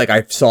I feel like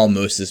I saw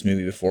most of this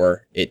movie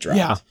before it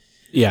dropped.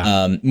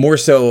 Yeah. More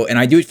so, and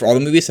I do it for all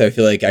the movies, so I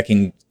feel like I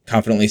can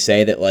confidently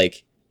say that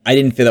I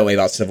didn't feel that way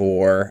about Civil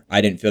War.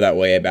 I didn't feel that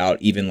way about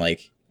even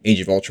Age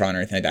of Ultron or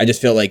anything like that. I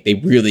just feel like they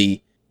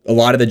really, a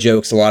lot of the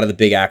jokes, a lot of the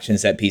big action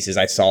set pieces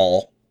I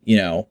saw,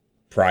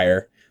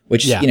 prior,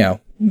 which,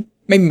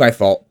 maybe my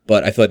fault,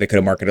 but I feel like they could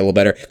have marketed it a little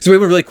better. Because it would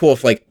be really cool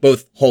if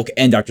both Hulk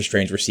and Doctor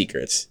Strange were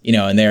secrets,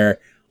 and they're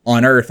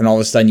on Earth, and all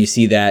of a sudden you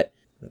see that,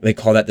 they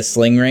call that the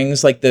sling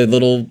rings, the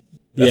little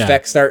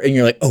effects start, and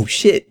you're like, oh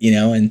shit,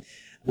 and...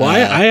 Well,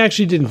 I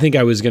actually didn't think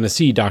I was going to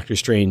see Doctor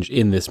Strange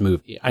in this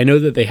movie. I know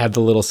that they had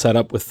the little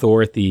setup with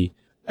Thor at the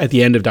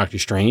end of Doctor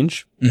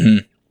Strange,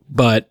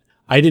 but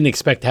I didn't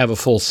expect to have a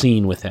full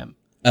scene with him.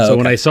 So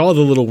when I saw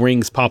the little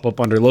rings pop up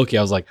under Loki,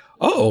 I was like,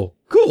 oh,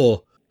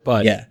 cool.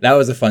 But yeah, that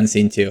was a fun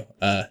scene too.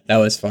 That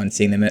was fun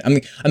seeing them.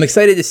 I'm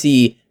excited to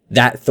see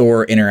that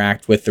Thor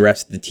interact with the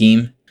rest of the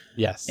team.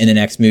 Yes. In the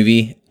next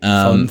movie.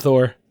 Fun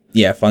Thor.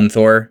 Yeah, fun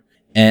Thor.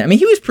 And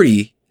he was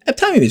at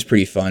the time he was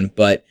pretty fun,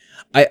 but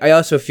I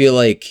also feel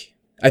I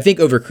think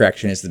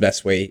overcorrection is the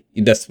best way.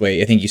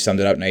 I think you summed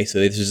it up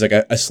nicely. This is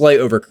a slight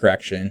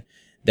overcorrection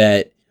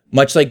that,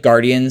 much like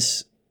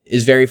Guardians,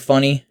 is very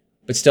funny,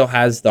 but still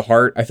has the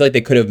heart. I feel like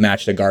they could have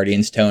matched a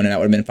Guardians tone and that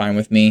would have been fine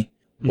with me.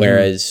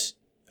 Whereas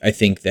I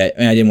think that,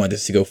 I didn't want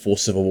this to go full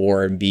Civil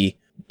War and be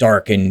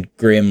dark and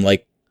grim,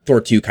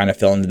 Thor 2 kind of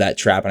fell into that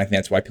trap, and I think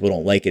that's why people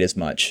don't like it as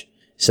much.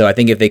 So I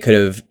think if they could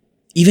have,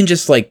 even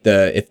just in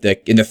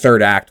the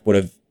third act would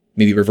have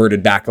maybe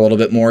reverted back a little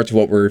bit more to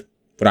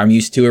what I'm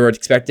used to or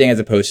expecting, as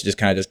opposed to just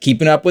kind of just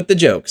keeping up with the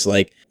jokes.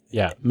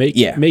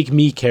 Make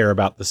me care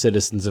about the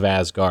citizens of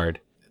Asgard.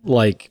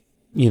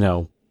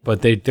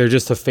 But they're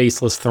just a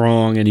faceless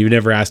throng, and you've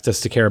never asked us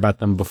to care about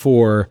them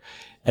before,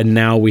 and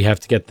now we have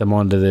to get them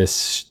onto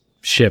this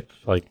ship.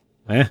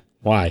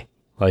 Why?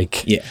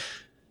 You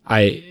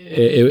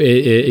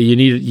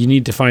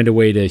need to find a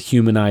way to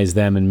humanize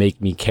them and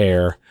make me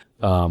care.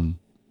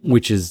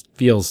 which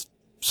feels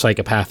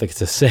psychopathic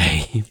to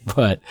say,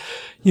 but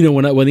when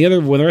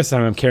the rest of the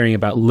time I'm caring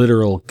about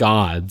literal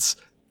gods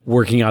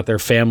working out their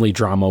family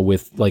drama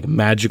with like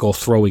magical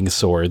throwing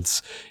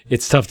swords,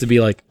 it's tough to be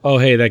like, oh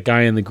hey, that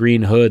guy in the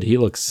green hood, he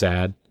looks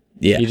sad.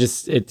 Yeah.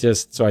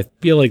 So I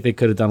feel like they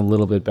could have done a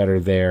little bit better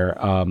there.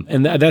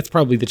 And that's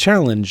probably the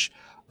challenge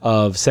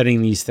of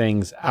setting these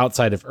things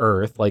outside of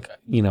Earth. Like,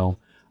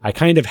 I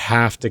kind of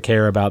have to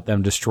care about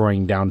them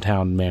destroying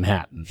downtown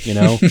Manhattan,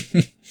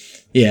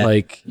 Yeah.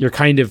 Like you're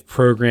kind of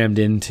programmed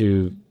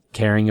into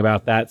caring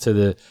about that. So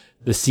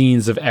the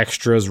scenes of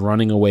extras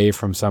running away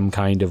from some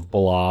kind of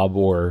blob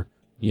or,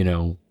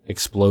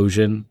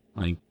 explosion.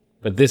 Like,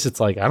 but this, it's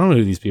like, I don't know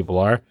who these people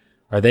are.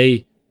 Are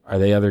they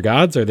other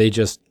gods? Are they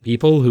just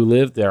people who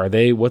live there?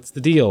 What's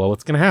the deal?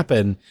 What's going to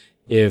happen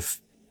if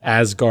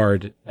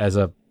Asgard as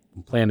a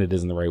planet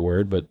isn't the right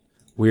word, but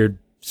weird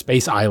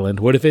space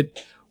island? What if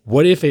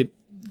it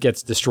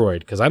gets destroyed?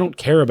 Because I don't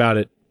care about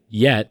it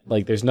yet.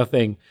 Like there's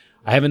nothing,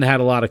 I haven't had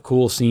a lot of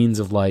cool scenes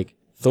of like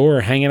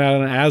Thor hanging out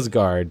on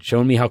Asgard,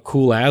 showing me how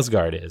cool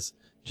Asgard is.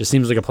 Just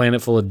seems like a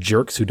planet full of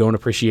jerks who don't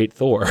appreciate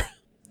Thor.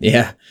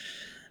 Yeah.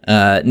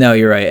 No,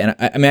 you're right. And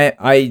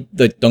I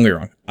don't get me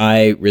wrong.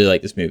 I really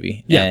like this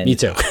movie. Yeah, and, me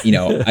too.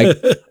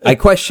 I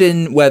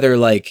question whether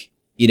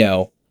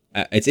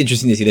it's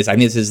interesting to see this. I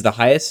mean, this is the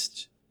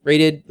highest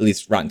rated, at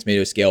least Rotten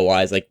Tomatoes scale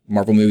wise, like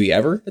Marvel movie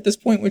ever at this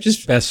point, which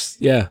is best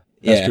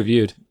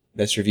reviewed.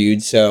 Best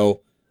reviewed.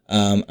 So,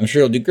 I'm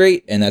sure it'll do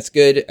great, and that's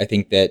good. I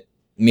think that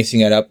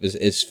mixing it up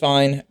is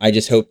fine. I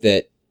just hope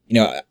that,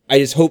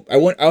 I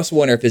also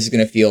wonder if this is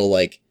going to feel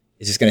like,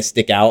 is this going to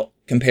stick out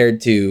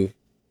compared to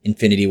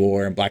Infinity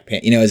War and Black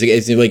Panther? Is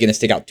it really going to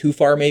stick out too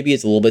far? Maybe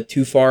it's a little bit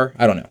too far.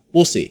 I don't know.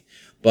 We'll see.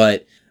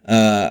 But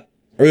I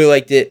really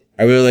liked it.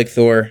 I really like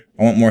Thor.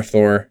 I want more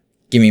Thor.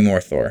 Give me more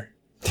Thor.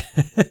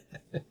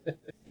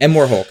 And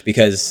more Hulk,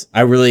 because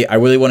I really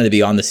wanted to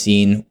be on the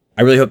scene.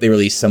 I really hope they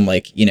release some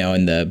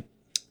in the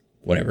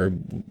whatever,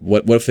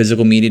 what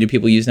physical media do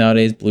people use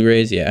nowadays?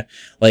 Blu-rays? Yeah.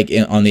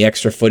 On the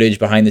extra footage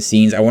behind the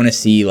scenes, I want to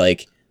see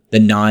the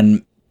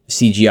non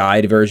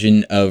CGI'd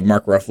version of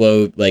Mark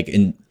Ruffalo,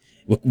 in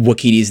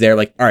Wakiti's there.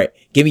 All right,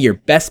 give me your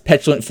best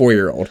petulant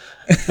 4-year-old.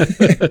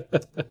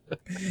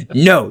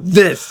 No,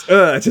 this,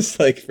 just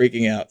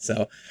freaking out.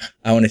 So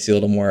I want to see a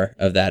little more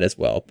of that as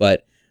well.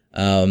 But,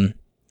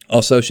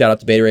 also shout out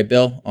to Beta Ray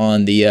Bill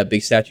on the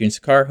big statue in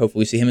Sakaar.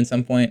 Hopefully we see him at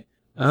some point.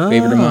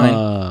 Favorite of mine.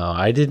 Oh,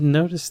 I didn't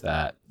notice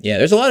that. Yeah,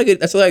 there's a lot of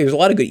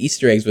good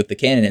Easter eggs with the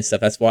canon and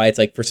stuff. That's why it's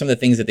for some of the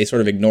things that they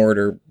sort of ignored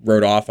or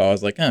wrote off, I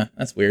was like,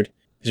 that's weird.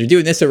 Because they're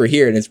doing this over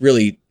here and it's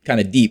really kind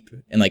of deep.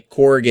 And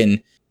Korg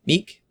and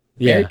Meek,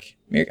 Merrick,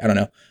 I don't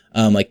know.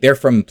 They're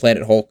from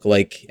Planet Hulk,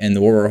 and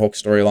the War Hulk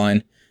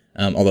storyline.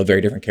 Although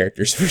very different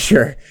characters for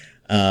sure.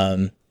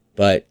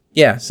 But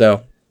yeah,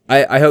 so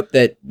I hope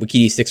that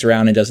Wakiti sticks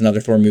around and does another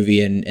Thor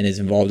movie and is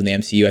involved in the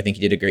MCU. I think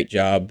he did a great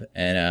job,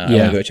 and I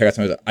want to go check out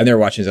some of his. I've never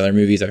watched his other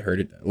movies. I've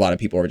heard a lot of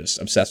people are just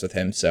obsessed with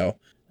him. So,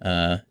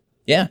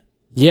 yeah.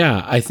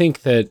 Yeah, I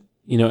think that,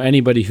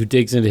 anybody who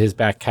digs into his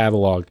back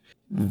catalog,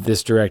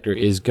 this director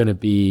is going to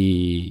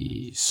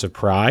be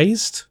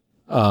surprised.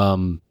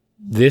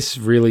 This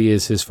really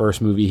is his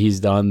first movie he's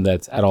done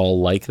that's at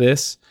all like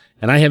this,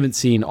 and I haven't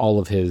seen all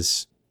of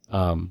his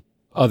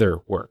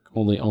other work,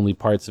 only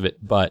parts of it,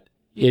 but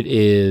it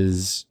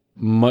is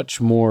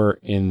much more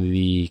in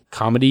the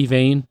comedy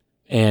vein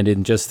and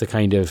in just the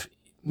kind of,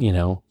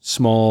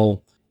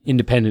 small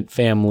independent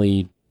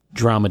family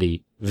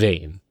dramedy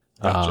vein.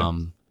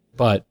 Gotcha.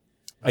 But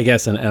I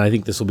guess, and I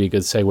think this will be a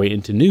good segue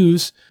into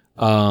news.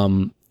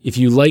 If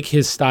you like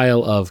his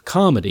style of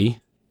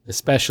comedy,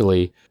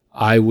 especially,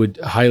 I would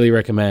highly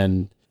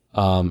recommend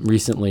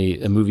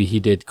recently a movie he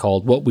did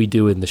called What We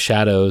Do in the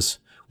Shadows,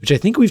 which I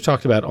think we've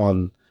talked about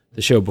on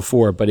the show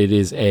before, but it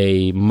is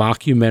a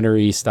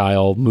mockumentary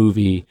style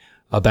movie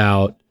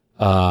about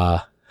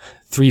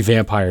 3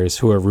 vampires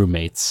who are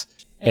roommates.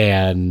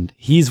 And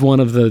he's one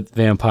of the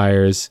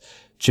vampires.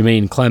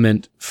 Jermaine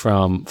Clement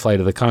from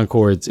Flight of the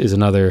Conchords is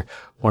another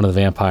one of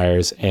the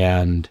vampires,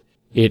 and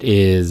it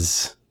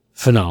is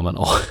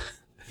phenomenal.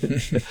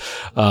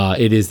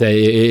 It is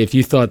if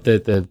you thought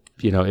that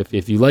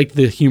if you liked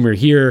the humor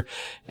here,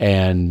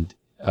 and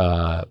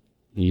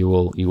you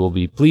will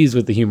be pleased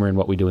with the humor in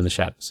What We Do in the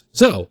Shadows.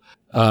 So,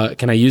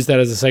 can I use that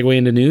as a segue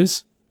into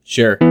news?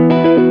 Sure.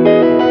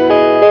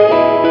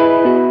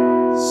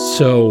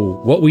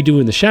 So, What We Do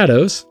in the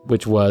Shadows,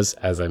 which was,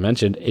 as I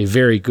mentioned, a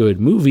very good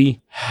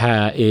movie,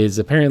 is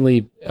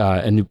apparently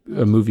a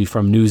movie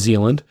from New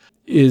Zealand,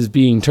 is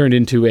being turned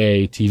into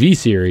a TV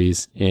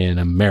series in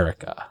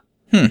America.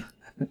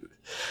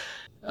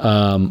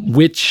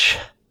 Which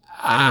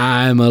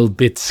I'm a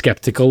bit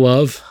skeptical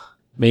of,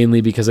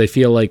 mainly because I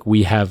feel like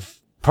we have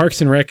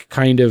Parks and Rec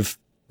kind of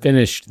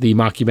finished the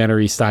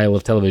mockumentary style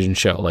of television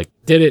show.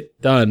 Did it,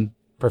 done,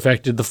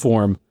 perfected the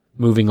form,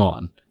 moving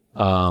on.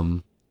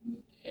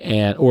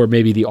 Or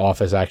maybe The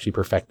Office actually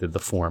perfected the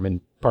form,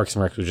 and Parks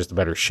and Rec was just a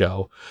better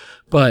show.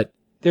 But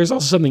there's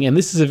also something, and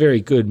this is a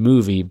very good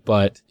movie,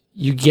 but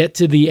you get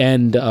to the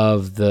end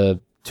of the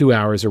 2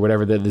 hours or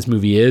whatever that this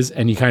movie is,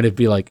 and you kind of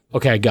be like,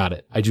 okay, I got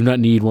it. I do not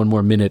need one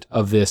more minute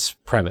of this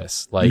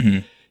premise. Like,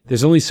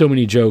 there's only so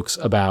many jokes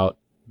about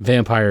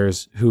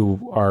vampires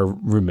who are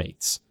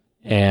roommates,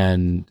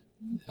 and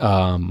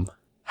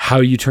how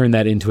you turn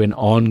that into an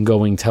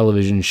ongoing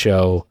television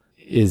show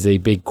is a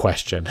big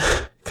question.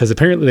 Because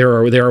apparently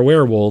there are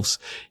werewolves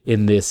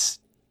in this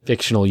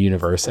fictional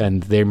universe,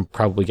 and they're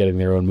probably getting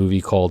their own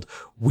movie called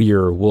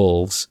We're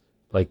Wolves,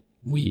 like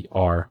we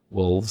are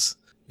wolves,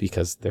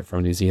 because they're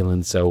from New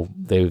Zealand, so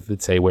they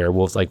would say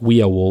werewolves like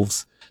we are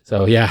wolves.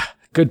 So yeah,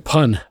 good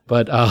pun,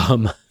 but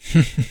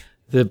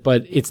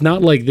but it's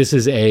not like this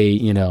is a,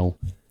 you know,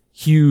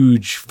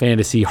 huge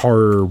fantasy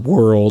horror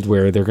world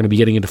where they're going to be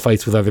getting into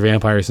fights with other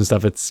vampires and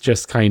stuff. It's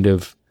just kind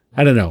of,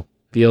 I don't know,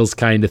 feels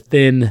kind of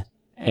thin.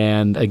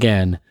 And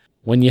again,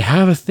 when you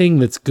have a thing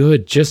that's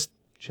good, just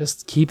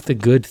keep the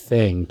good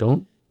thing.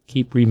 Don't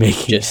keep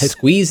remaking it. Just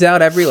squeeze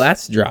out every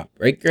last drop,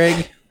 right,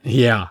 Greg?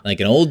 Yeah, like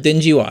an old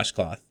dingy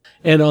washcloth.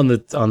 And on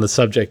the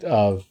subject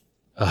of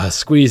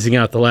squeezing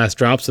out the last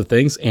drops of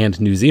things, and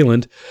New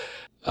Zealand,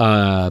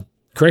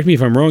 correct me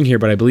if I'm wrong here,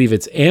 but I believe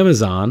it's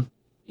Amazon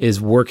is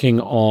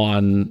working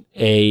on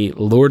a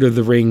Lord of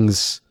the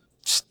Rings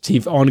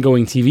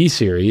ongoing TV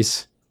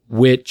series,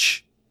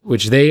 which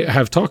they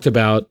have talked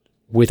about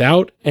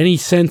without any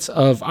sense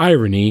of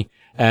irony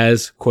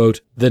as,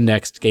 quote, the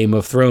next Game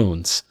of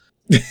Thrones.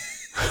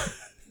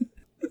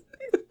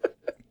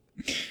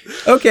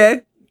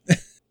 Okay.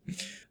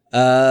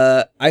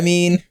 I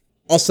mean,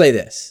 I'll say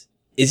this.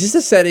 Is this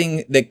a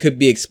setting that could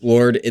be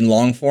explored in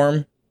long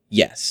form?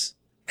 Yes.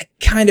 I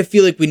kind of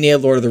feel like we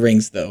nailed Lord of the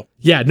Rings, though.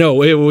 Yeah,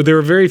 no, there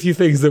were very few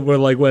things that were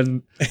like,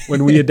 when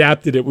we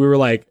adapted it, we were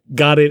like,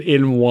 got it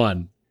in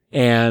one.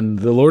 And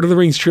the Lord of the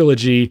Rings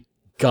trilogy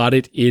got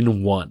it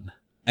in one.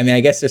 I mean,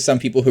 I guess there's some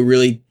people who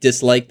really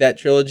dislike that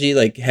trilogy,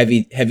 like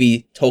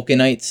heavy Tolkien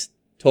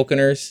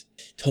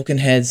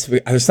heads.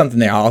 There's something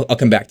there. I'll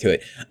come back to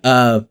it.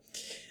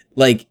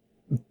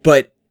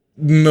 But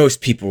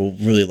most people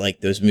really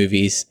like those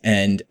movies,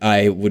 and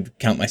I would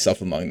count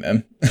myself among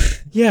them.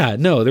 Yeah,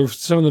 no, they're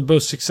some of the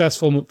most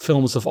successful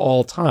films of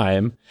all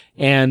time.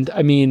 And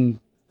I mean,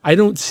 I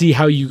don't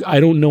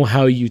know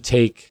how you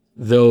take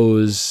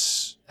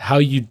those, how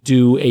you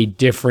do a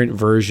different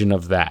version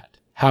of that.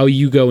 How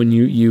you go and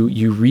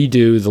you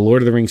redo the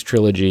Lord of the Rings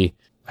trilogy.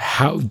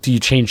 How do you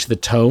change the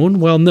tone?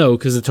 Well, no,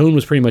 because the tone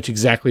was pretty much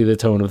exactly the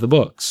tone of the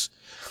books.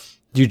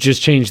 You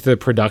just change the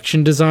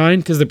production design,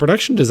 because the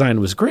production design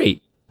was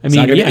great. I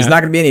mean, it's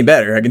not going to be any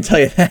better. I can tell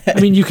you that. I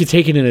mean, you could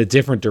take it in a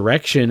different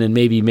direction and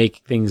maybe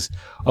make things,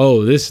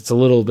 it's a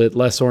little bit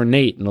less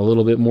ornate and a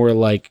little bit more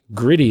like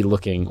gritty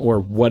looking or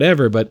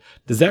whatever. But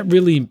does that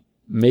really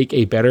make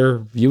a better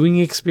viewing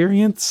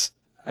experience?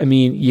 I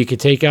mean, you could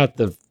take out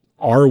the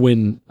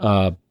Arwen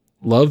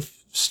love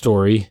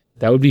story.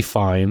 That would be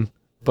fine.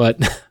 But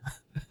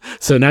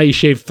so now you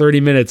shaved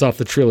 30 minutes off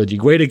the trilogy.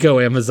 Way to go,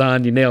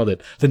 Amazon. You nailed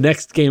it. The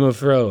next Game of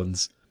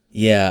Thrones.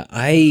 Yeah,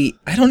 I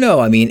don't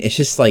know. I mean, it's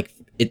just like,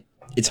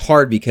 it's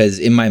hard because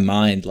in my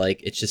mind,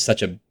 like, it's just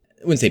such I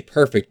wouldn't say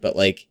perfect, but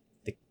like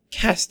the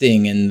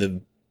casting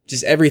and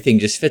just everything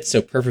just fits so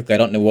perfectly. I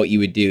don't know what you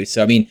would do.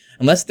 So, I mean,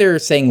 unless they're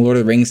saying Lord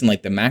of the Rings in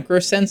like the macro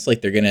sense,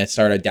 like they're going to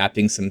start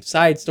adapting some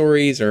side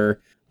stories,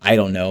 or I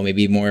don't know,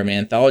 maybe more of an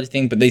anthology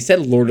thing, but they said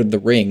Lord of the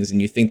Rings,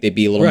 and you think they'd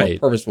be a little more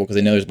purposeful because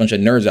they know there's a bunch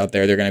of nerds out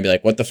there. They're going to be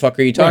like, what the fuck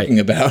are you talking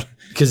about?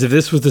 Because if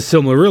this was the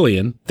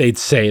Silmarillion, they'd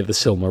say the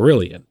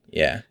Silmarillion.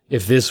 Yeah.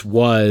 If this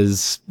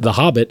was The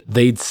Hobbit,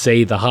 they'd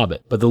say The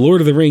Hobbit. But the Lord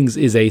of the Rings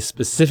is a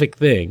specific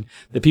thing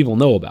that people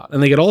know about.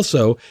 And they could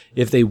also,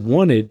 if they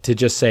wanted to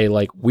just say,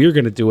 like, we're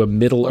going to do a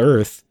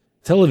Middle-earth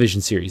television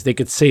series, they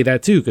could say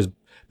that too, because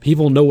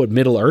people know what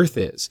Middle-earth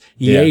is.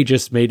 EA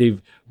just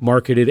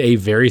marketed a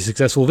very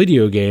successful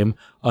video game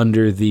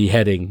under the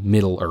heading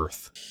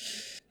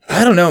Middle-earth.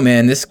 I don't know,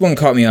 man. This one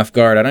caught me off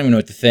guard. I don't even know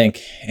what to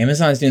think.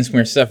 Amazon's doing some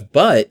weird stuff,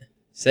 but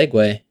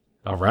segue.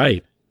 All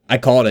right. I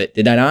called it.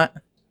 Did I not?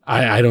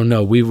 I don't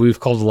know.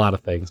 We've called a lot of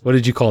things. What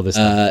did you call this?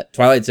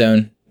 Twilight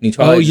Zone. New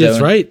Twilight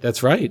Zone.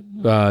 That's right.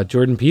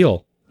 Jordan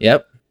Peele.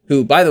 Yep.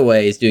 Who, by the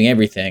way, is doing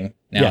everything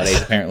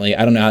nowadays, apparently.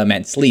 I don't know how that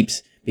man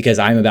sleeps, because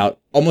I'm about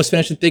almost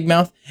finished with Big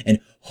Mouth, and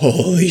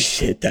holy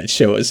shit, that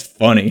show is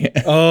funny.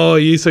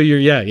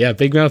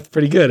 Big Mouth,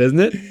 pretty good, isn't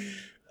it?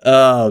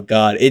 Oh,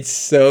 God. It's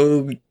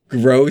so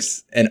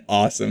gross and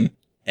awesome,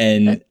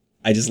 and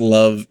I just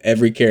love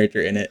every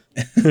character in it.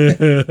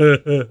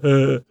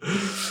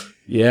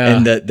 Yeah.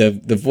 And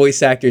the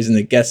voice actors and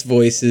the guest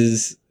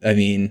voices. I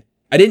mean,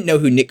 I didn't know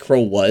who Nick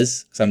Kroll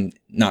was, because I'm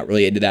not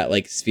really into that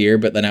like sphere,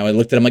 but then I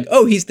looked at him like,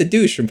 oh, he's the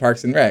douche from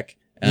Parks and Rec.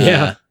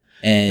 Yeah.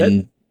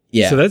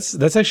 So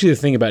that's actually the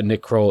thing about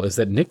Nick Kroll, is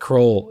that Nick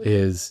Kroll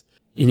is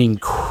an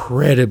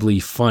incredibly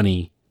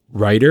funny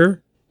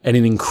writer and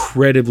an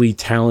incredibly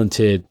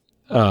talented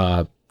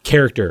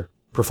character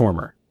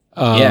performer.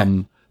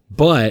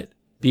 But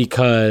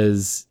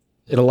because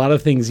in a lot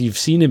of things you've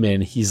seen him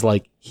in, he's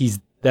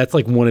that's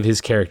like one of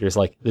his characters,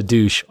 like the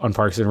douche on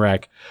Parks and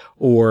Rec,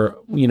 or,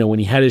 you know, when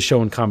he had his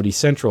show on Comedy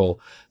Central,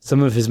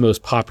 some of his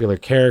most popular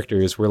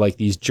characters were like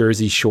these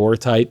Jersey Shore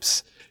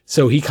types.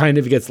 So he kind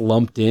of gets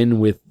lumped in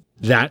with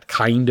that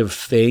kind of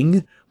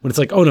thing when it's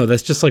like, oh no,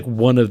 that's just like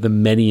one of the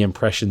many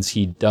impressions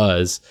he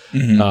does.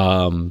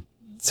 Mm-hmm.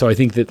 So I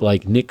think that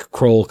like Nick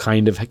Kroll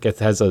kind of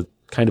has a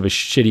kind of a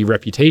shitty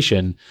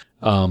reputation,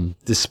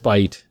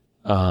 despite,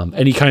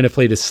 and he kind of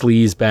played a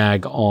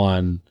sleazebag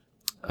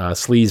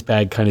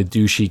kind of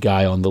douchey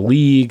guy on The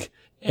League.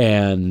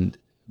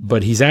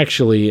 But he's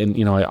actually, and,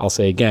 you know, I'll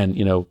say again,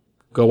 you know,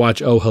 go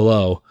watch Oh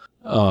Hello,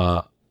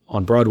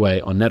 on Broadway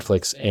on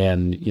Netflix,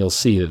 and you'll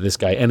see that this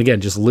guy, and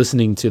again, just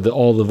listening to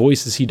all the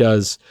voices he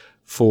does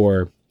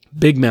for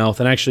Big Mouth,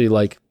 and actually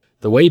like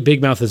the way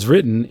Big Mouth is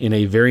written in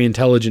a very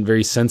intelligent,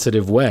 very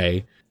sensitive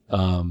way,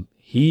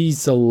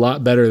 he's a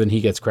lot better than he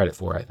gets credit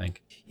for, I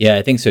think. Yeah,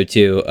 I think so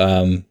too.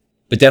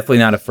 But definitely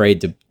not afraid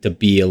to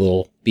be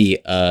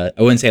I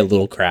wouldn't say a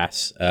little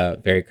crass,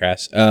 very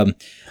crass. I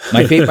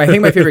think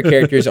my favorite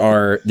characters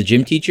are the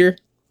gym teacher,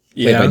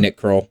 played by Nick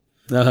Kroll.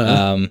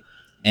 Uh-huh.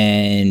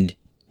 And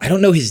I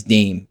don't know his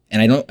name,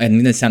 and I'm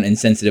going to sound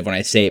insensitive when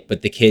I say it,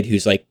 but the kid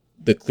who's like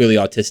the clearly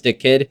autistic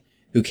kid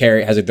who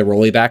has like the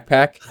rolly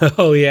backpack.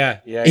 Oh yeah.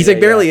 He's like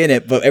barely in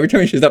it, but every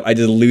time he shows up, I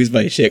just lose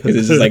my shit because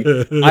it's just like,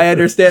 I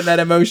understand that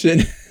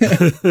emotion.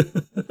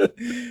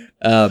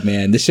 Oh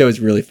man, this show is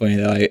really funny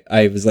though.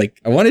 I was like,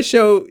 I want to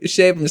show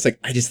Shay, but I'm just like,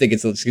 I just think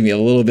it's just gonna be a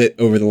little bit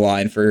over the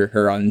line for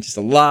her on just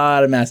a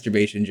lot of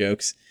masturbation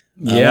jokes.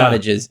 A lot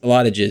of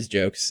jizz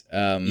jokes.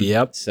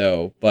 Yep.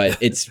 So, but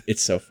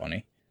it's so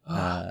funny.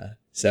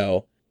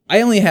 So I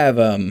only have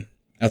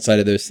outside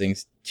of those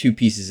things 2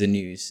 pieces of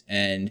news,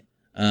 and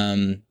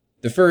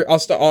the first I'll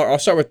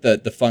start with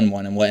the fun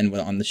one, and we'll end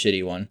on the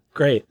shitty one.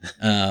 Great.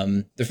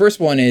 The first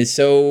one is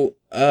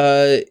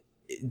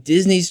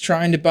Disney's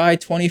trying to buy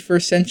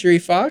 21st Century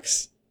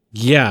Fox.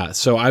 Yeah.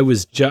 So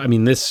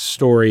this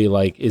story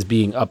like is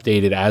being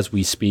updated as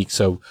we speak.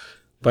 So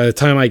by the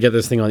time I get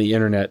this thing on the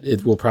internet,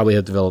 it will probably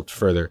have developed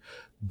further.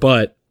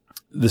 But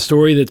the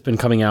story that's been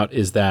coming out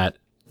is that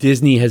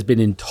Disney has been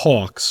in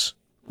talks,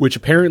 which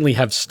apparently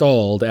have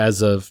stalled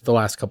as of the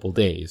last couple of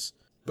days.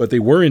 But they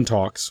were in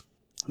talks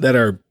that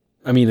are,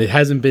 it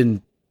hasn't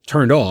been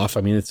turned off.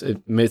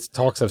 Its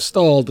talks have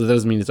stalled, but that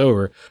doesn't mean it's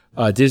over.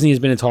 Disney has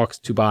been in talks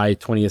to buy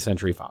 20th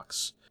Century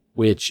Fox,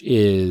 which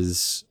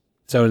is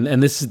so.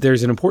 And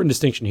there's an important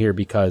distinction here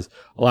because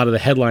a lot of the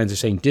headlines are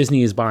saying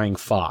Disney is buying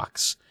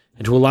Fox,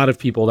 and to a lot of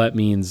people that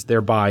means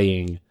they're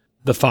buying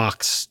the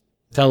Fox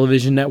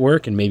television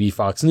network and maybe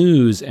Fox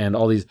News and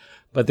all these,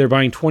 but they're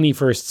buying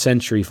 21st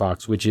Century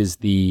Fox, which is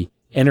the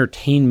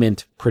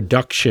entertainment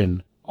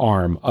production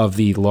arm of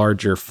the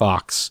larger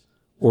Fox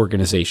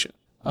organization.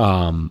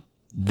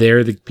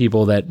 They're the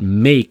people that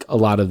make a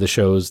lot of the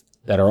shows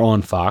that are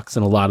on Fox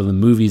and a lot of the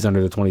movies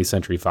under the 20th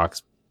Century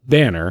Fox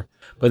banner.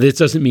 But this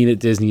doesn't mean that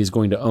Disney is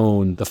going to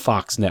own the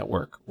Fox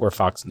network or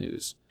Fox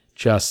News,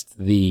 just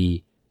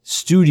the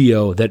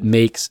studio that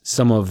makes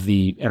some of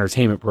the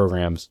entertainment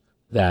programs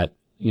that,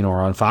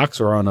 are on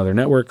Fox or on other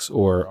networks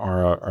or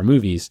are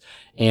movies.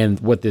 And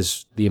what the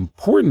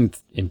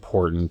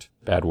important,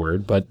 bad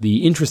word, but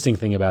the interesting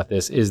thing about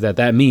this is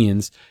that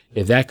means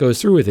if that goes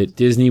through with it,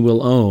 Disney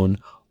will own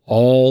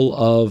all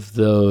of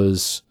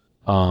those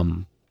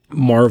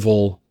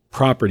Marvel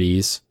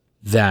properties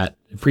that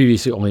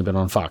previously only been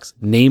on Fox,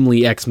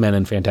 namely X-Men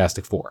and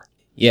Fantastic Four.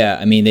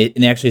 Yeah, they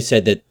actually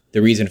said that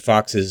the reason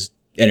Fox is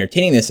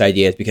entertaining this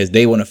idea is because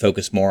they want to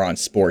focus more on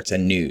sports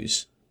and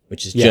news,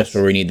 which is just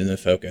where we need them to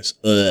focus.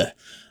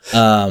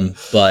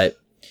 But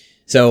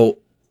so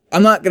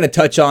I'm not going to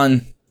touch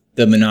on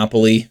the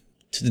monopoly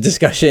to the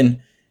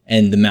discussion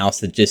and the mouse,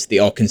 the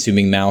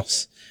all-consuming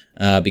mouse,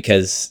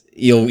 because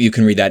you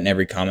can read that in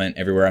every comment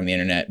everywhere on the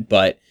internet.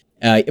 But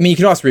you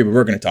can also read what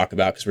we're going to talk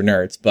about because we're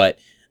nerds. But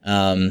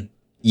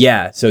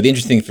so the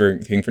interesting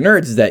thing for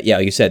nerds is that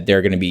like you said,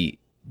 they're going to be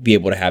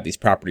able to have these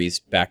properties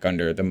back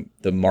under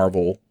the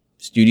Marvel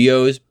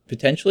Studios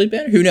potentially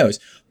banner. Who knows?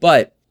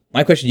 But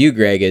my question to you,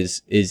 Greg,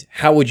 is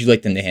how would you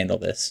like them to handle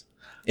this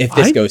if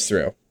this goes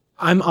through?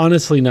 I'm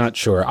honestly not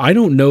sure. I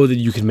don't know that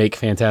you can make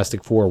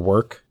Fantastic Four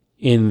work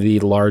in the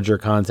larger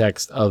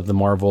context of the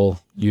Marvel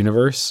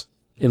universe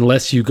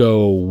unless you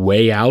go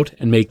way out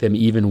and make them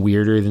even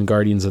weirder than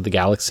Guardians of the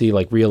Galaxy,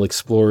 like real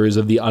explorers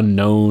of the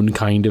unknown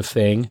kind of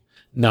thing.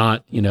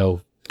 Not,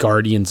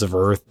 Guardians of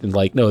Earth. And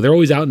no, they're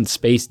always out in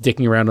space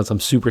dicking around on some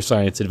super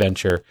science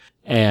adventure.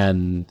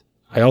 And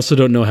I also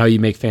don't know how you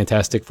make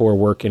Fantastic Four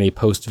work in a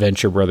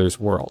post-Venture Brothers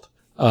world.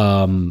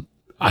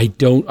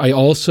 I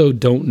also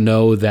don't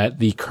know that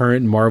the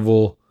current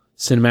Marvel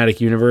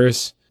Cinematic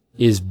Universe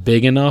is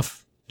big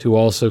enough to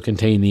also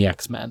contain the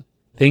X-Men.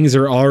 Things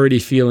are already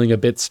feeling a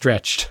bit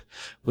stretched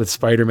with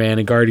Spider-Man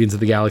and Guardians of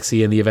the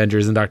Galaxy and the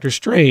Avengers and Doctor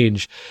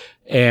Strange,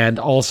 and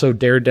also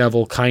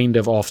Daredevil kind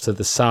of off to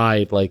the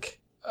side,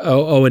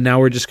 and now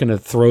we're just going to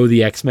throw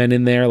the X-Men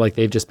in there like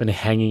they've just been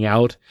hanging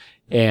out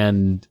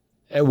and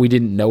we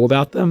didn't know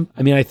about them.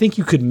 I think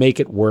you could make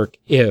it work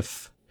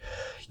if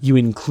you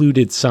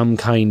included some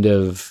kind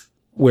of,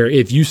 where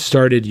if you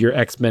started your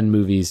X-Men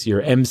movies,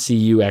 your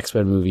MCU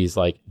X-Men movies,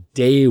 like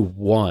day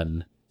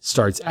one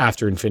starts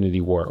after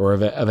Infinity War or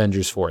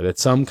Avengers 4, that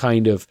some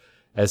kind of,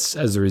 as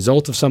a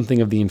result of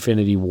something of the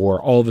Infinity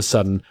War, all of a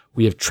sudden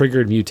we have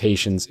triggered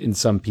mutations in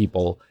some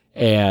people,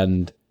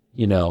 and,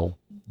 you know,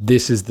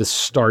 this is the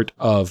start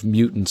of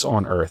mutants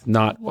on Earth.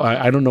 Not,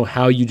 I don't know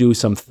how you do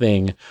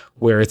something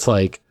where it's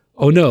like,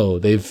 oh no,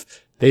 they've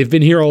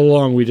been here all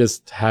along, we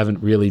just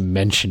haven't really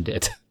mentioned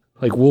it.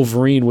 Like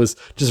Wolverine was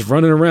just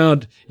running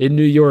around in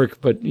New York,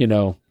 but, you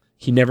know,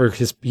 he never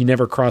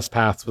crossed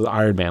paths with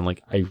Iron Man.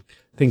 Like, I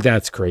think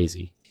that's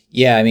crazy.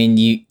 Yeah, I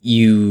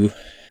mean,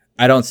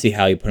 I don't see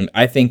how you put them.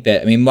 I think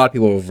that, I mean, a lot of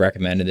people have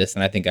recommended this,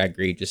 and I think I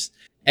agree. Just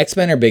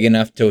X-Men are big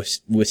enough to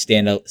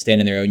stand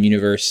in their own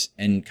universe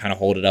and kind of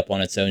hold it up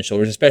on its own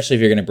shoulders, especially if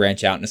you're going to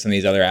branch out into some of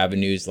these other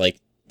avenues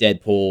like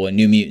Deadpool and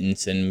New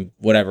Mutants and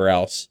whatever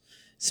else.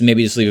 So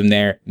maybe just leave them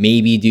there.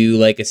 Maybe do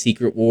like a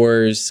Secret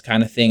Wars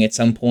kind of thing at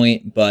some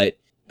point. But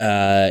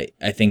I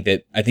think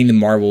in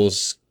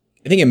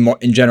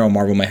general,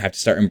 Marvel might have to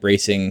start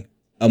embracing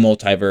a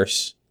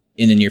multiverse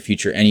in the near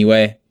future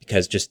anyway,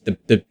 because just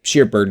the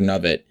sheer burden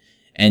of it.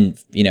 And,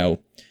 you know,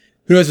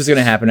 who knows what's going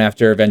to happen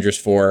after Avengers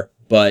 4,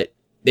 but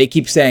they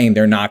keep saying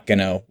they're not going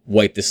to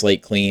wipe the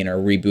slate clean or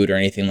reboot or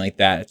anything like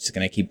that. It's just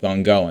going to keep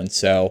on going.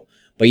 So,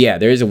 but yeah,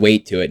 there is a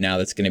weight to it now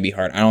that's going to be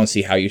hard. I don't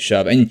see how you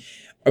shove. And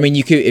I mean,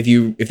 you could,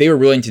 if they were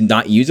willing to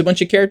not use a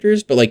bunch of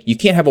characters, but like, you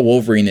can't have a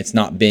Wolverine that's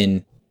not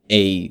been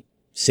a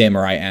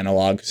samurai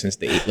analog since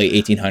the late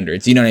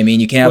 1800s. You know what I mean?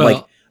 You can't have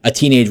like a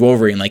teenage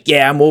Wolverine, like,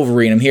 yeah, I'm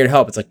Wolverine, I'm here to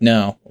help. It's like,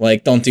 no,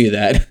 like, don't do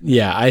that.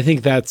 Yeah, I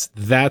think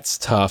that's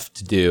tough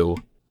to do.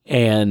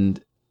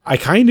 And I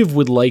kind of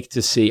would like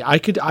to see, I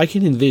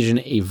can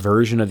envision a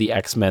version of the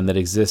X-Men that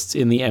exists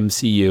in the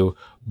MCU,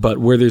 but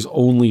where there's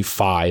only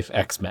 5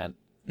 X-Men.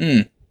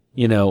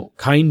 You know,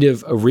 kind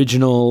of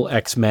original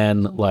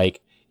X-Men, like,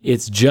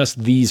 it's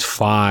just these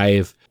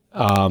 5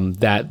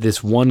 that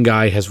this one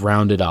guy has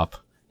rounded up,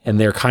 and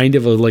they're kind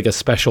of like a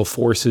special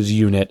forces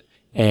unit,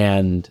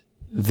 and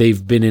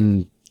they've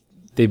been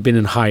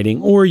in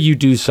hiding. Or you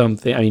do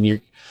something, I mean,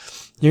 you're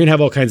gonna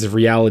have all kinds of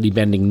reality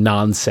bending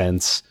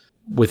nonsense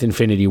with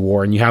Infinity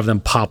War, and you have them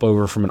pop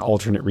over from an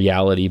alternate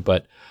reality.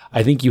 But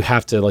I think you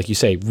have to, like you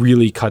say,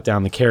 really cut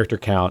down the character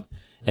count,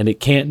 and it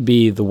can't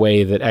be the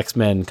way that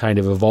X-Men kind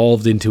of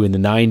evolved into in the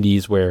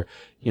 90s, where,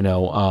 you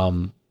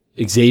know,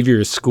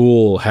 Xavier's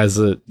school has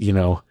a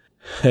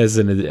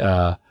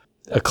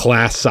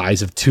class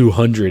size of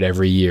 200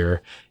 every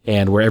year,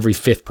 and where every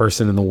 5th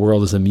person in the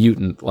world is a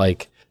mutant.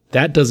 Like,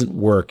 that doesn't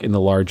work in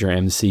the larger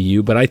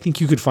MCU, but I think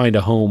you could find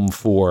a home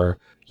for,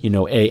 you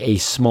know, a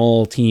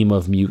small team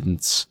of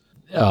mutants.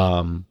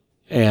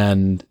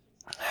 And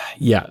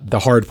yeah, the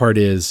hard part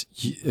is,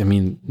 I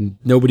mean,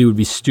 nobody would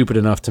be stupid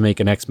enough to make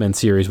an X-Men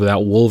series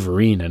without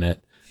Wolverine in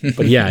it.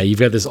 But yeah, you've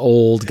got this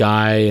old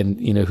guy, and,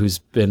 you know, who's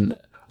been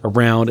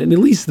around, and at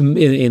least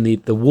in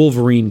the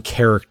Wolverine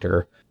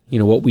character, you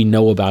know, what we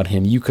know about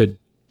him,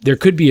 there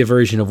could be a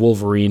version of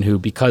Wolverine who,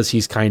 because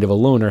he's kind of a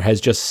loner,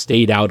 has just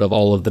stayed out of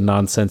all of the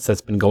nonsense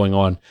that's been going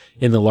on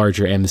in the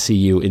larger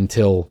MCU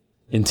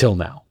until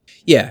now.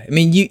 Yeah, I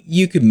mean,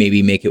 you could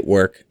maybe make it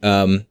work.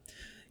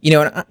 You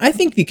know, and I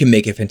think you can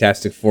make a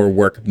Fantastic Four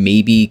work,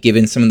 maybe,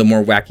 given some of the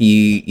more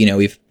wacky, you know,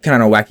 we've kind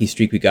of on a wacky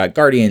streak. We got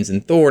Guardians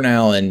and Thor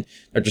now, and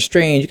Doctor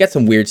Strange. You got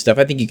some weird stuff.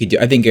 I think you could do.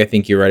 I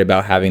think you're right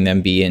about having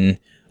them be in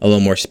a little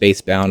more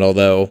space bound.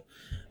 Although,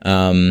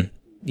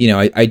 you know,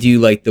 I do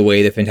like the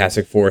way the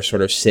Fantastic Four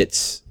sort of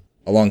sits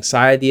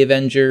alongside the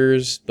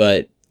Avengers,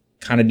 but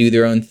kind of do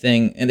their own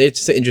thing, and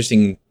it's an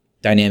interesting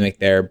dynamic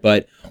there.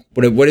 But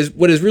what is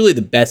really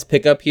the best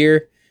pickup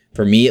here,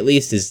 for me at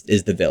least,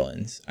 is the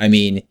villains. I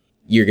mean,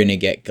 you're going to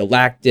get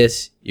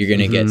Galactus, you're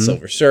going to get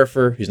Silver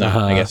Surfer, who's not,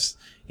 I guess,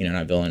 you know,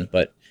 not a villain,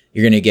 but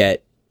you're going to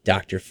get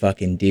Dr.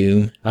 fucking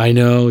Doom. I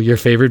know, your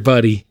favorite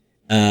buddy.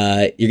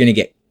 You're going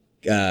to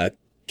get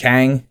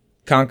Kang,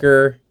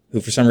 Conqueror,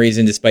 who for some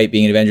reason, despite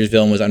being an Avengers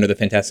villain, was under the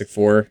Fantastic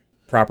Four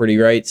property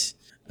rights.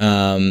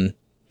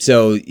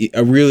 So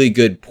a really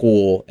good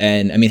pool.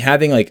 And I mean,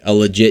 having like a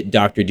legit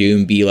Dr.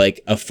 Doom be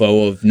like a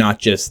foe of not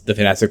just the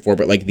Fantastic Four,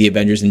 but like the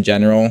Avengers in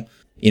general,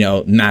 you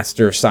know,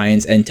 master of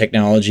science and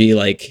technology,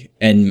 like,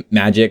 and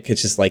magic.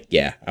 It's just like,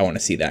 yeah, I want to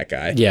see that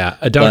guy. Yeah,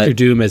 a Dr.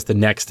 Doom as the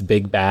next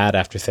big bad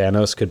after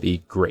Thanos could be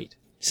great.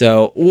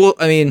 So, well,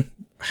 I mean,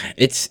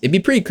 it'd be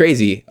pretty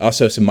crazy.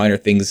 Also, some minor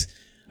things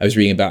I was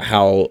reading about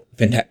how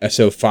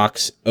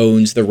Fox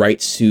owns the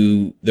rights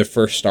to the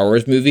first Star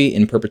Wars movie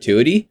in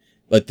perpetuity,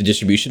 like the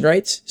distribution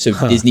rights. So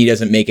Disney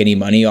doesn't make any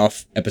money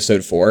off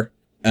Episode 4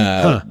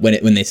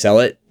 when they sell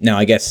it. Now,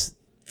 I guess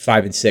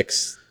 5 and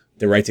 6.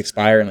 The rights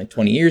expire in like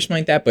 20 years,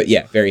 something like that. But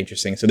yeah, very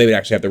interesting. So they would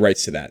actually have the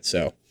rights to that.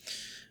 So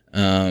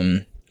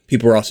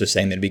people were also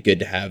saying that it'd be good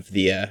to have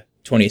the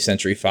 20th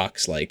Century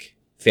Fox like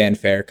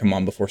fanfare come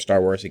on before Star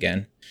Wars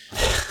again.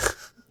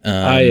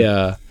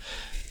 Yeah.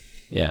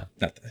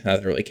 Not that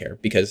I really care,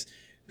 because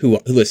who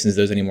listens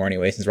to those anymore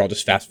anyway, since we're all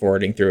just fast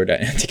forwarding through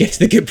it to get to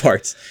the good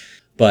parts.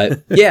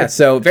 But yeah,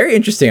 so very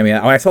interesting. I mean,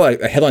 when I saw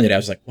a headline today, I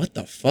was like, what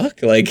the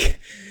fuck? Like,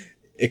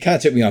 it kind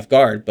of took me off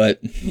guard, but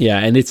yeah.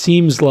 And it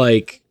seems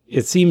like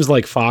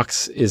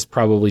Fox is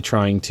probably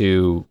trying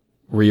to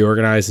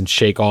reorganize and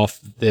shake off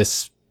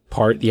this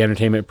part, the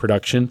entertainment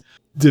production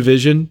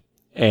division.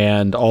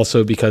 And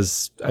also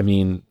because, I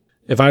mean,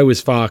 if I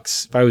was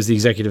the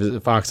executive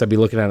at Fox, I'd be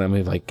looking at it and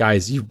I'd be like,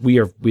 guys, we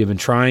have been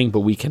trying,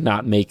 but we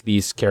cannot make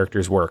these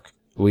characters work.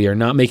 We are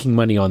not making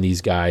money on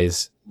these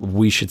guys.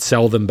 We should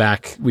sell them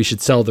back. We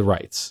should sell the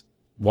rights.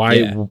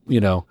 Why,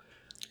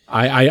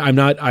 I'm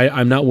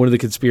not one of the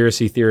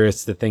conspiracy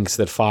theorists that thinks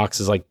that Fox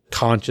is like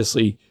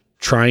consciously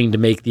trying to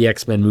make the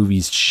X-Men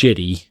movies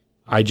shitty.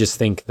 I just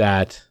think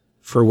that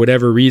for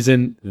whatever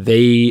reason,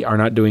 they are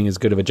not doing as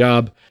good of a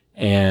job.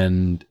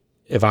 And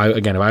if I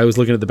was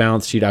looking at the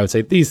balance sheet, I would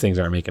say these things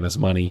aren't making us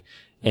money.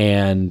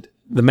 And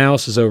the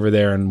mouse is over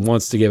there and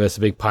wants to give us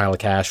a big pile of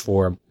cash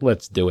for them.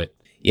 Let's do it.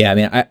 Yeah, I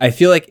mean, I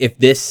feel like if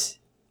this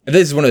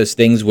is one of those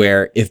things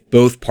where if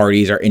both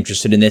parties are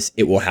interested in this,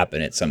 it will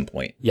happen at some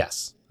point.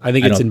 Yes. I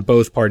think it's in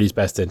both parties'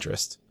 best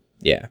interest.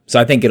 Yeah. So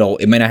I think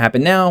it might not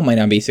happen now, might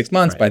not be 6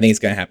 months, but I think it's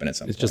going to happen at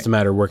some point. It's just a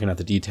matter of working out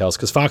the details,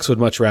 because Fox would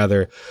much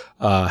rather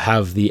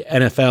have the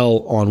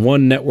NFL on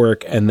one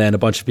network and then a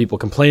bunch of people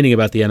complaining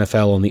about the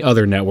NFL on the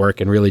other network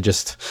and really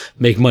just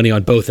make money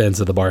on both ends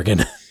of the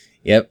bargain.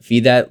 Yep.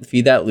 Feed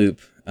that loop.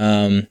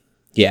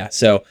 Yeah.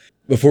 So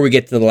before we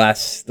get to the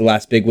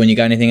last big one, you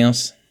got anything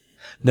else?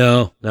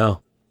 No.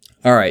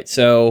 All right.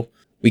 So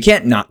we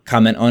can't not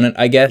comment on it,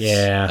 I guess.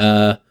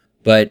 Yeah.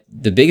 But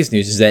the biggest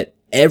news is that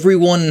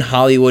everyone in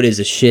Hollywood is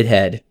a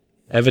shithead.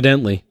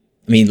 Evidently.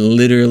 I mean,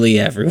 literally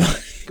everyone.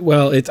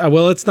 Well,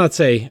 let's not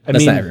say.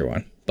 That's not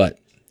everyone, but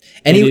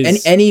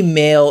any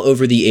male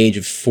over the age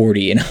of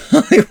 40 in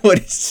Hollywood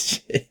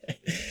is shit.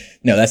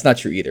 No, that's not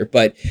true either.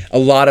 But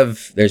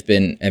there's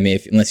been, I mean,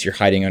 unless you're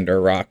hiding under a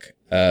rock,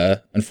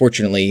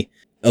 unfortunately,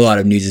 a lot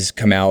of news has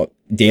come out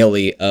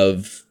daily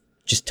of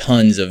just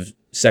tons of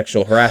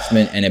sexual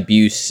harassment and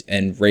abuse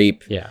and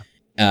rape.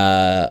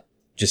 Yeah.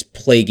 Just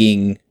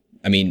plaguing,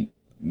 I mean,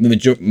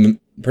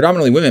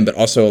 predominantly women, but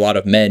also a lot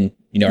of men,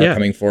 are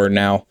coming forward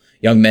now,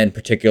 young men in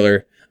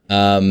particular,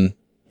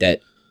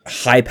 that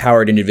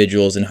high-powered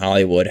individuals in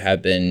Hollywood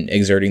have been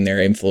exerting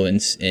their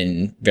influence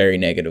in very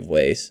negative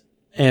ways.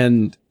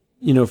 And,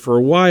 for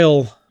a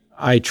while,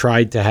 I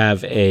tried to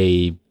have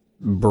a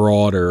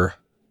broader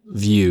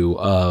view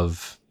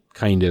of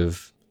kind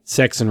of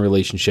sex and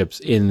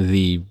relationships in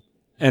the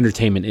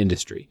entertainment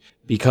industry,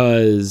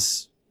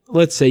 because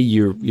let's say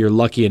you're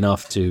lucky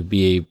enough to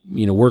be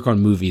work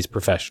on movies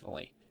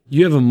professionally.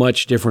 You have a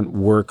much different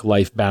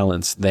work-life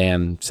balance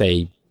than,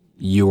 say,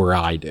 you or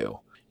I do.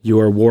 You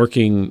are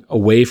working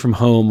away from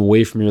home,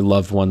 away from your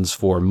loved ones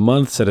for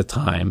months at a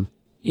time,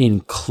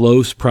 in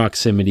close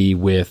proximity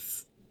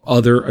with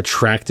other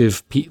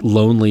attractive,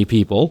 lonely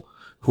people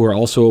who are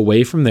also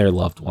away from their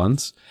loved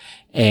ones.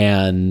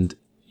 And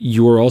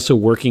you're also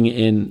working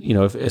in,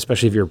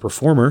 especially if you're a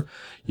performer,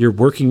 you're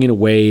working in a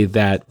way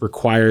that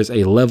requires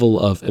a level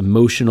of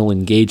emotional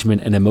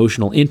engagement and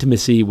emotional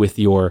intimacy with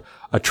your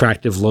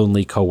attractive,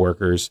 lonely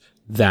coworkers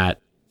that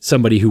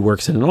somebody who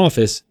works in an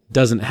office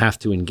doesn't have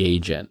to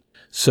engage in.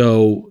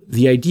 So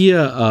the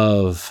idea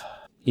of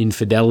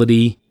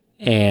infidelity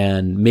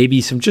and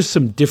maybe some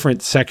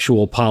different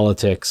sexual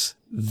politics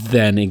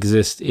than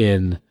exist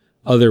in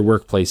other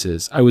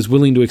workplaces, I was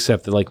willing to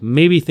accept that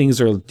maybe things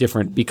are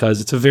different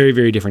because it's a very,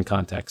 very different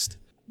context.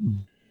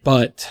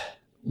 But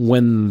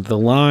when the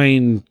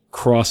line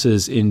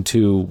crosses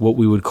into what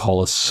we would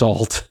call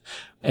assault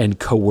and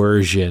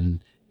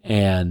coercion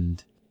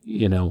and,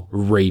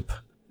 rape,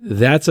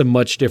 that's a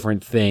much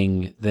different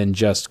thing than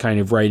just kind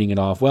of writing it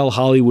off. Well,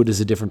 Hollywood is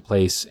a different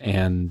place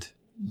and,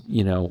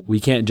 we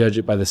can't judge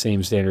it by the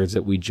same standards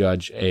that we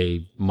judge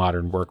a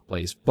modern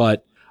workplace.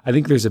 But I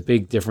think there's a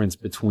big difference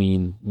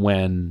between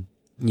when,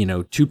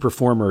 two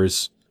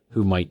performers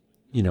who might,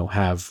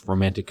 have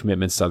romantic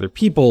commitments to other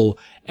people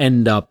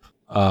end up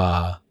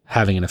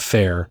having an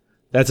affair.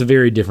 That's a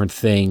very different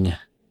thing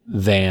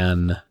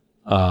than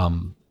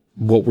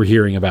what we're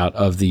hearing about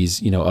of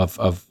these,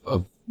 of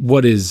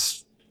what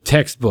is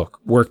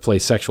textbook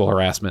workplace sexual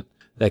harassment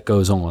that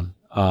goes on.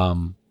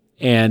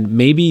 And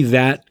maybe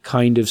that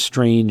kind of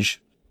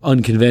strange,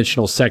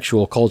 unconventional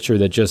sexual culture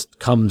that just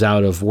comes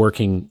out of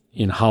working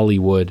in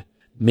Hollywood,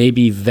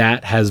 maybe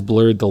that has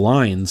blurred the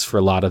lines for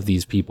a lot of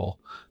these people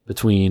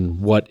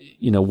between what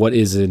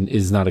is and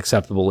is not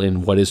acceptable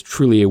in what is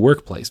truly a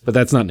workplace. But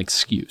that's not an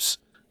excuse.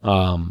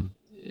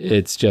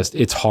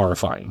 It's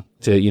horrifying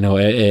to,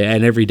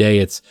 and every day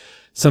it's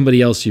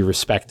somebody else you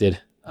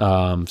respected,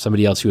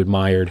 somebody else you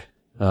admired,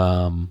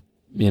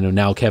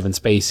 now Kevin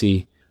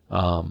Spacey,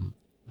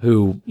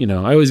 who,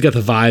 I always got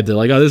the vibe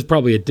that this is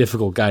probably a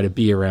difficult guy to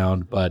be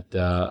around, but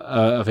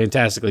a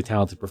fantastically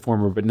talented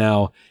performer. But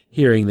now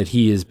hearing that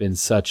he has been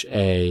such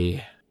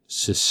a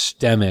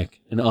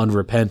systemic and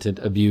unrepentant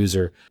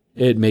abuser,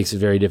 it makes it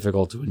very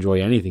difficult to enjoy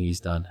anything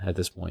he's done at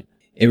this point.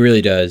 It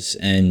really does.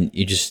 And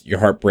your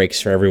heart breaks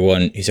for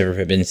everyone who's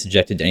ever been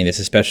subjected to any of this,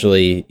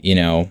 especially,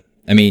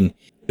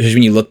 because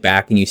when you look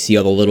back and you see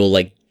all the little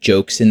like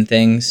jokes and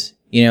things,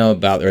 you know,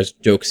 about there's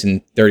jokes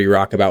in 30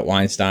 Rock about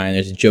Weinstein.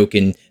 There's a joke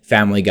in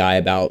Family Guy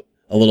about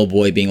a little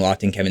boy being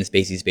locked in Kevin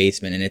Spacey's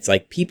basement. And it's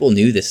like, people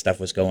knew this stuff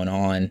was going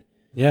on.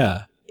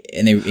 Yeah.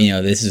 And they, you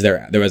know, this is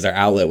there was their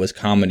outlet, was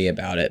comedy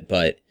about it,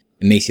 but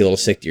it makes you a little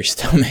sick to your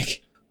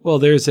stomach. Well,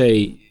 there's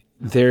a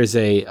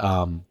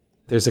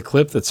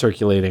clip that's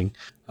circulating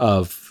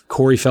of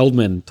Corey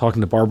Feldman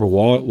talking to Barbara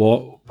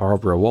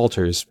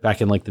Walters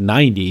back in like the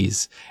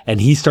 90s. And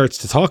he starts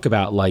to talk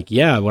about like,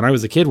 yeah, when I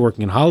was a kid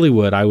working in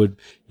Hollywood, I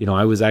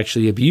was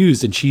actually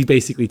abused. And she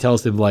basically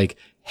tells him like,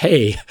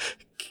 hey,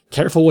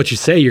 careful what you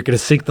say. You're going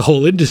to sink the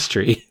whole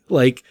industry.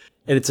 Like,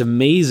 and it's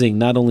amazing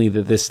not only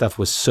that this stuff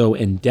was so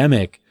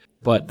endemic,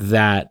 but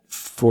that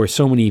for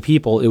so many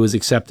people, it was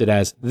accepted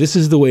as this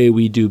is the way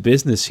we do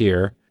business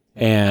here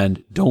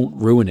and don't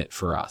ruin it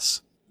for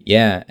us.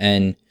 Yeah.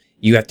 And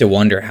you have to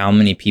wonder how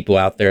many people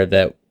out there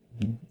that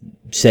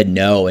said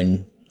no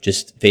and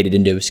just faded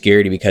into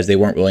obscurity because they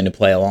weren't willing to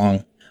play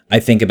along. I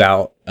think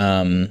about,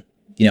 I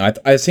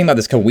was thinking about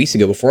this a couple weeks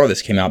ago before all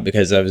this came out,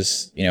 because I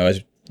was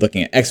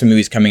looking at X-Men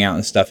movies coming out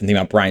and stuff and thinking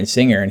about Bryan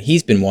Singer, and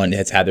he's been one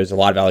that's had, there's a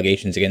lot of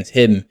allegations against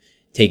him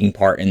taking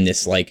part in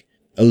this like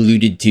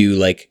alluded to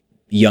like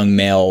young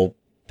male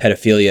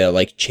pedophilia,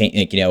 like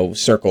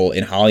circle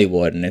in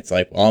Hollywood. And it's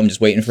like, well, I'm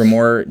just waiting for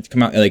more to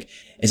come out. Like,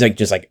 it's like,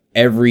 just like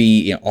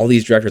every, all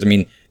these directors, I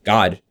mean,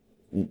 God,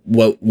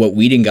 what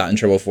Whedon got in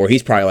trouble for,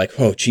 he's probably like,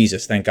 oh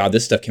Jesus, thank God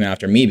this stuff came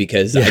after me,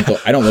 because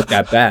I don't look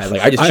that bad.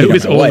 Like, I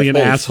was only an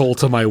asshole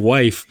to my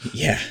wife.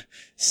 Yeah.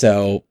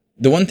 So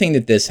the one thing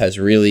that this has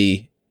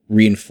really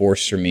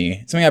reinforced for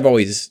me, something I've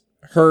always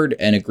heard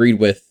and agreed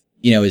with,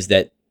 is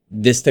that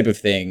this type of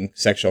thing,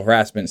 sexual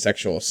harassment,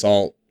 sexual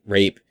assault,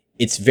 rape,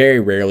 it's very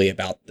rarely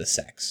about the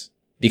sex,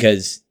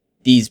 because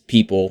these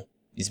people,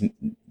 these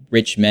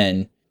rich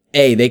men,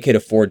 A, they could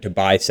afford to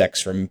buy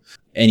sex from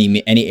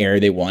any area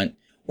they want,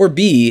 or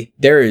B,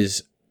 there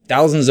is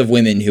thousands of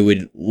women who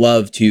would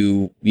love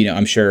to,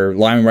 I'm sure,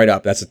 line right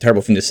up, that's a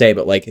terrible thing to say,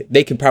 but like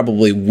they could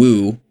probably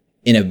woo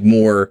in a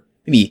more,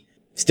 maybe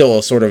still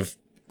a sort of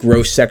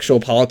gross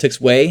sexual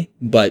politics way,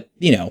 but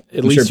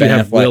at least you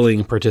have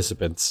willing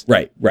participants.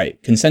 Right.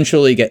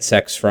 Consensually get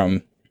sex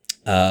from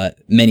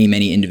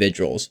many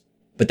individuals,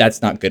 but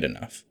that's not good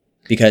enough,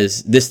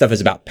 because this stuff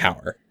is about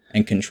power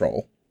and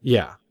control.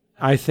 Yeah,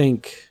 I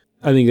think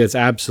that's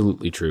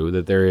absolutely true,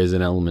 that there is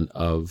an element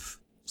of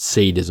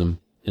sadism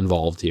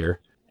involved here,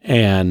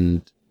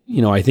 and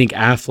I think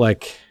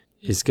Affleck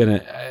is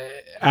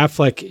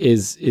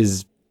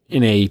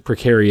in a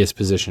precarious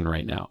position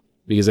right now,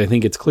 because I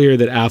think it's clear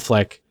that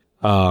Affleck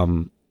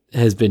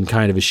has been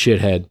kind of a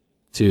shithead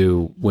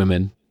to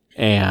women,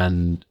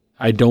 and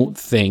I don't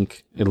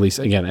think, at least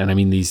again, and I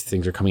mean these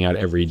things are coming out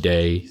every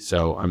day,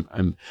 so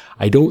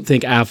I don't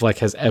think Affleck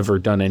has ever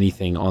done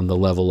anything on the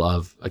level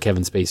of a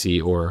Kevin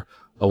Spacey or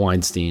a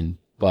Weinstein,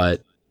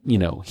 but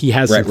he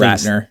has Brett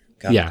Ratner.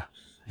 God. Yeah,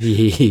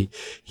 he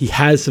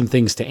has some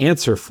things to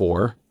answer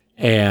for,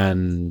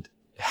 and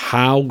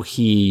how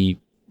he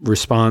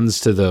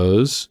responds to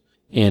those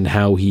and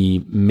how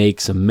he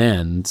makes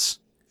amends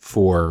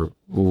for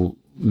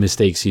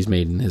mistakes he's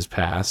made in his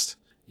past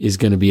is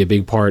going to be a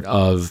big part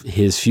of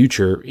his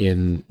future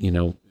in,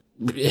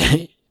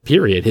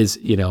 period.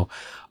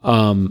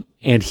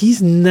 And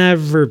he's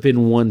never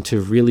been one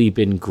to really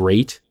been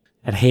great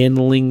at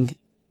handling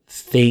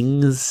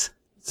things.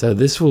 So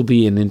this will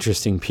be an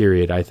interesting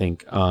period, I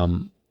think.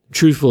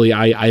 Truthfully,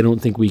 I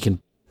don't think we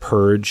can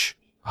purge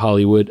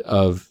Hollywood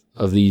of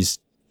these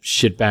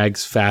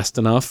shitbags fast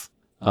enough.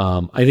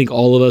 I think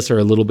all of us are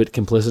a little bit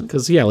complicit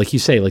because, like you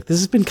say, like this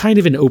has been kind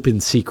of an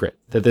open secret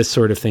that this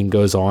sort of thing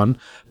goes on.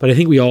 But I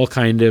think we all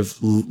kind of,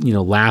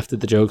 laughed at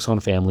the jokes on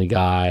Family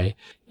Guy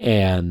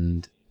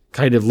and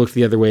kind of looked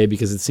the other way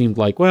because it seemed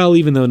like, well,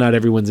 even though not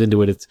everyone's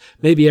into it, it's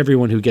maybe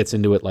everyone who gets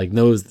into it like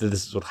knows that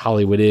this is what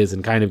Hollywood is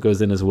and kind of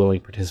goes in as a willing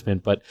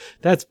participant. But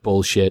that's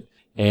bullshit.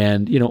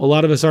 And, a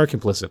lot of us are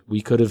complicit.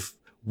 We could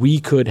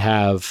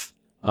have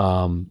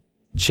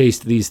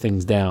chased these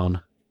things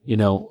down,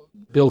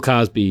 Bill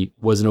Cosby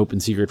was an open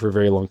secret for a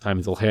very long time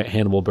until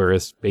Hannibal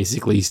Buress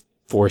basically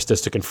forced us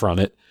to confront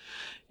it.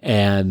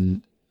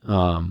 And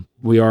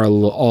we are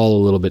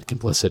all a little bit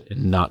complicit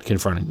in not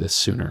confronting this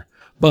sooner.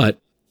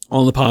 But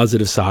on the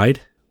positive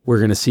side, we're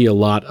going to see a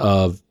lot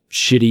of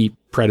shitty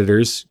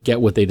predators get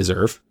what they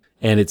deserve.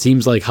 And it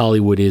seems like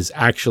Hollywood is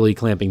actually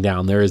clamping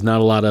down. There is not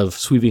a lot of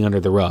sweeping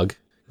under the rug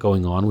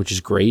going on, which is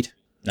great.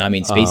 I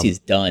mean, Spacey's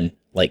done.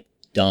 Like,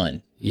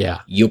 done. Yeah.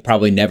 You'll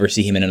probably never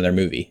see him in another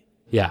movie.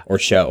 Yeah. Or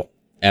show.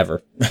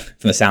 Ever,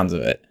 from the sounds of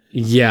it.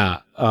 Yeah.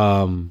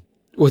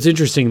 What's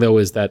interesting, though,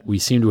 is that we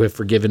seem to have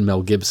forgiven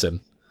Mel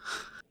Gibson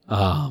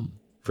for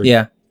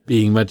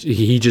being much.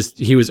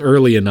 He was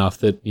early enough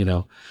that,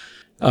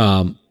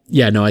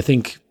 I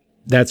think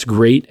that's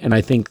great. And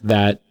I think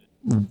that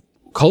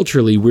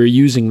culturally we're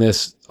using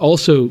this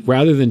also,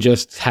 rather than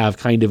just have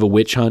kind of a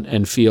witch hunt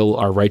and feel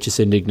our righteous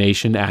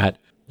indignation at,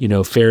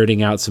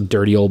 ferreting out some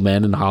dirty old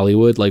men in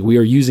Hollywood. Like, we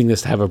are using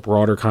this to have a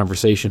broader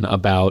conversation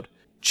about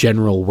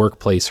general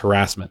workplace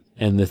harassment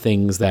and the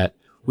things that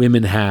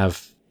women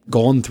have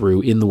gone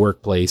through in the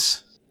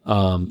workplace,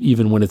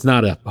 even when it's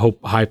not a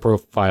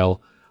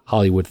high-profile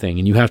Hollywood thing.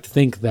 And you have to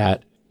think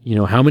that,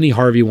 how many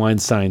Harvey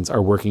Weinsteins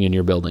are working in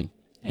your building?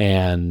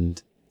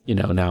 And,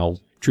 now,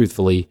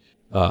 truthfully,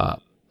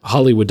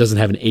 Hollywood doesn't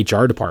have an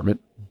HR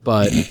department,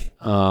 but,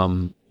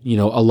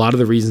 a lot of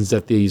the reasons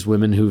that these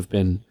women who've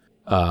been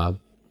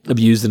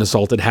abused and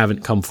assaulted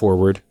haven't come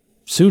forward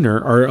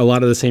sooner are a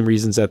lot of the same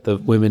reasons that the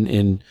women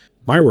in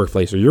my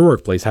workplace or your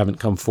workplace haven't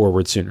come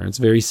forward sooner. It's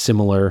very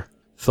similar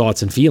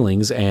thoughts and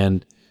feelings,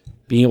 and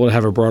being able to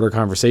have a broader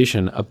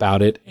conversation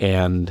about it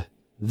and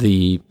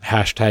the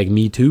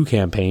 #MeToo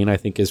campaign, I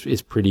think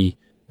is pretty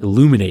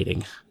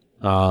illuminating.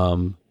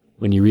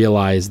 When you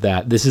realize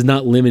that this is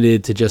not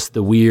limited to just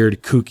the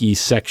weird, kooky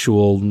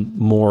sexual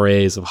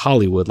mores of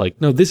Hollywood. Like,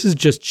 no, this is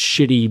just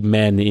shitty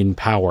men in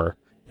power,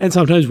 and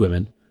sometimes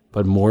women,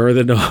 but more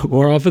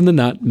often than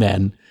not,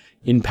 men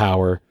in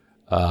power,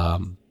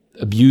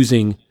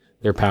 abusing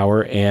their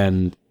power,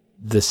 and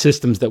the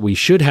systems that we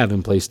should have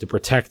in place to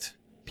protect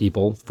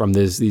people from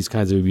these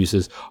kinds of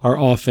abuses are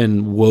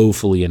often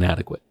woefully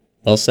inadequate.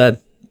 Well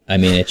said. I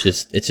mean, it's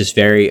just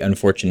very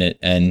unfortunate,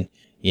 and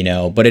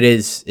but it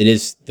is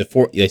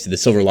the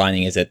silver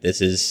lining is that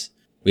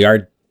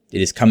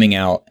it is coming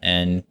out,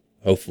 and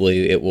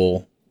hopefully it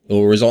will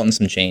result in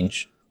some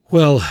change.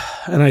 Well,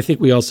 and I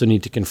think we also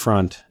need to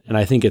confront, and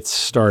I think it's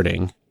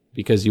starting,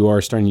 because you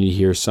are starting to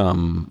hear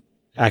some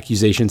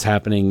accusations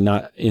happening,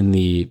 not in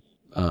the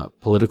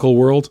political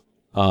world.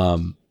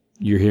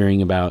 You're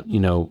hearing about,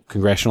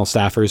 congressional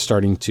staffers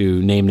starting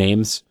to name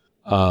names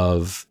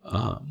of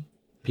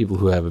people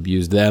who have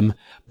abused them.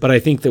 But I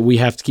think that we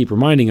have to keep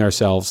reminding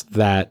ourselves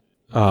that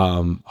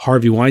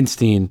Harvey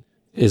Weinstein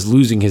is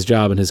losing his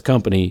job and his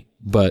company,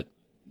 but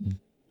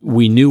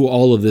we knew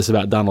all of this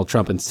about Donald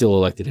Trump and still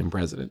elected him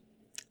president.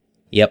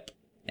 Yep.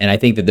 And I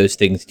think that those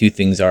two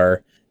things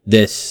are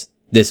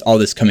all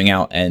this coming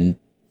out and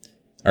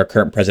our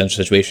current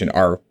presidential situation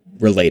are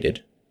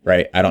related,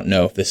 right? I don't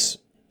know if this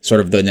sort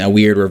of the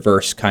weird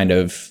reverse kind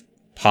of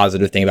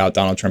positive thing about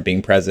Donald Trump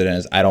being president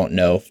is, I don't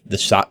know if the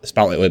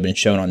spotlight would have been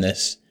shown on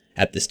this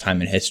at this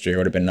time in history. It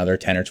would have been another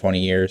 10 or 20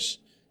 years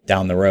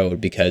down the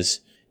road, because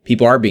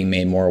people are being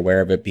made more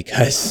aware of it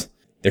because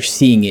they're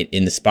seeing it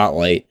in the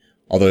spotlight,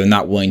 although they're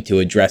not willing to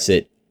address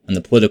it in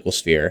the political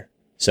sphere.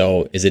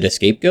 So is it a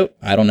scapegoat?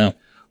 I don't know.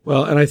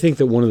 Well, and I think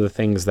that one of the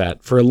things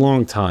that for a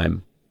long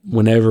time,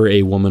 whenever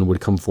a woman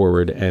would come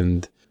forward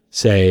and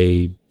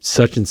say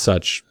such and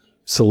such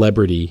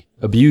celebrity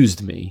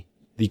abused me,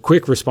 the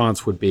quick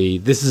response would be,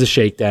 this is a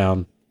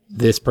shakedown.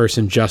 This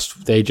person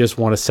they just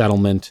want a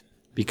settlement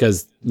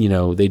because,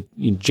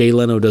 Jay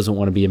Leno doesn't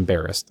want to be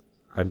embarrassed.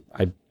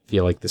 I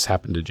feel like this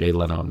happened to Jay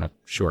Leno. I'm not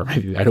sure.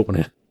 Maybe I don't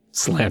want to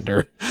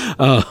slander.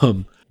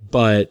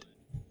 But,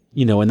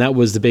 and that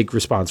was the big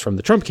response from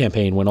the Trump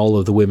campaign when all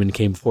of the women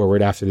came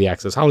forward after the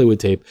Access Hollywood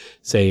tape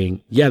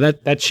saying, yeah,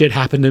 that shit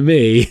happened to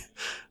me.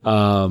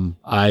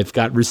 I've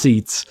got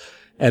receipts.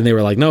 And they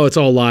were like, no, it's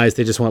all lies.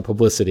 They just want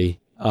publicity.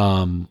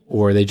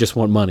 Or they just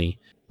want money.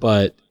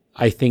 But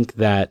I think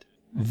that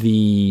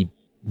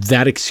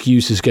that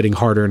excuse is getting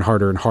harder and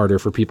harder and harder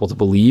for people to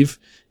believe.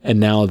 And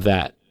now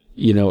that,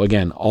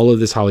 again, all of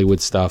this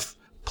Hollywood stuff,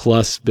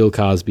 plus Bill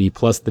Cosby,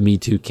 plus the Me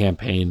Too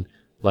campaign,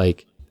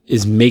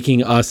 is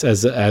making us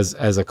as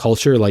a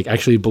culture,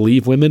 actually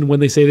believe women when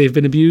they say they've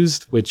been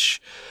abused,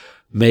 which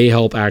may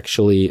help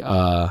actually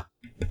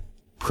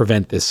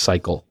prevent this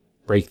cycle,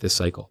 break this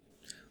cycle.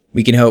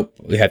 We can hope.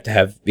 We have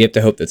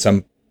to hope that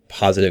some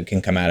positive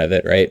can come out of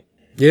it, right?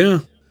 Yeah.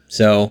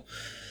 So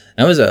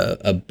that was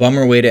a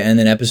bummer way to end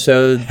an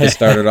episode that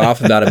started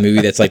off about a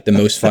movie that's the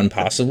most fun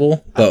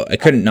possible, but I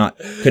couldn't not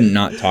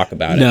talk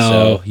about it.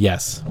 No, so.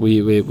 Yes.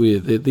 We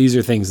these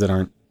are things that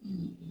aren't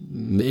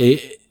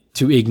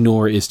to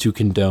ignore is to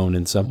condone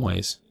in some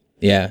ways.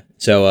 Yeah.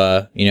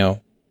 So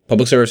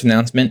public service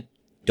announcement,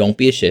 don't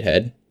be a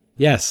shithead.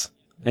 Yes.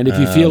 And if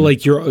you feel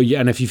like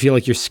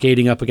you're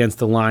skating up against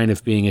the line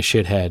of being a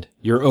shithead,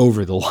 you're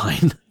over the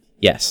line.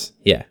 Yes.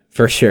 Yeah,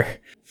 for sure.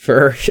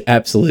 For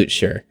absolute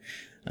sure.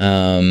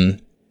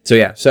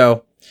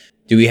 So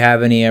do we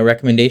have any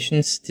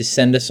recommendations to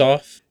send us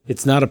off?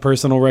 It's not a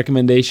personal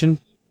recommendation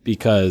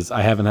because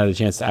I haven't had a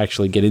chance to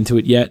actually get into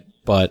it yet,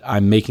 but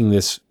I'm making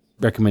this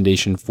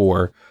recommendation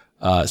for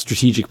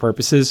strategic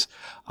purposes.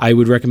 I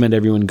would recommend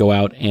everyone go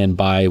out and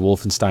buy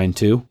Wolfenstein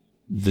 2,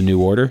 The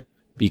New Order,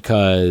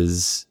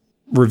 because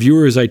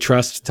reviewers I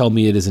trust tell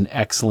me it is an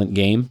excellent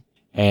game.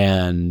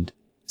 And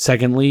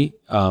secondly,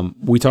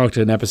 we talked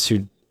an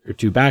episode or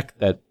two back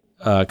that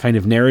kind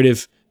of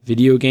narrative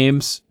video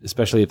games,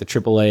 especially at the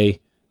AAA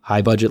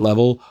high budget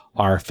level,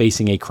 are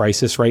facing a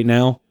crisis right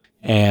now.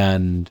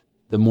 And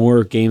the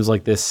more games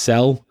like this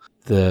sell,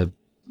 the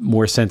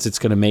more sense it's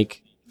going to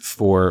make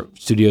for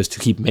studios to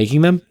keep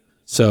making them.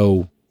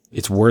 So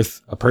it's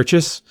worth a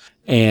purchase.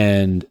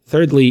 And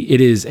thirdly,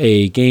 it is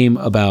a game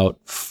about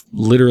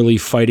literally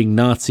fighting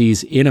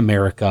Nazis in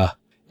America,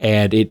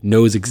 and it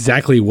knows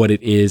exactly what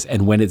it is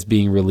and when it's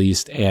being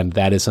released. And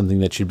that is something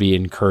that should be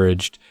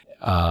encouraged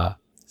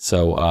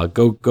So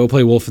go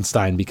play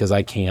Wolfenstein because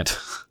I can't.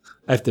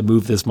 I have to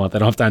move this month. I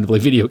don't have time to play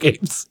video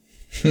games.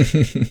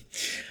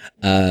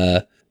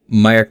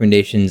 My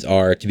recommendations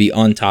are to be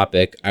on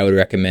topic. I would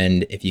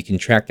recommend if you can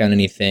track down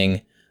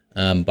anything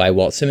by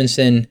Walt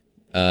Simonson,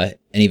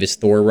 any of his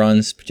Thor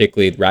runs,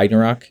 particularly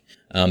Ragnarok,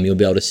 you'll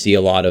be able to see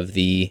a lot of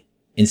the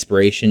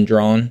inspiration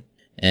drawn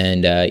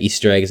and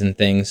Easter eggs and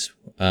things.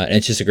 And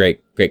it's just a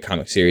great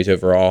comic series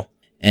overall.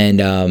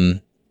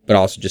 And but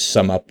also just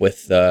sum up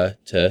the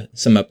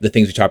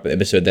things we talked about in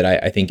the episode that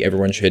I think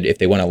everyone should, if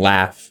they want to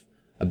laugh,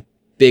 a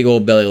big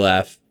old belly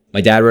laugh.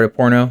 My dad wrote a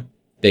porno,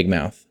 big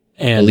mouth.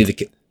 And I'll leave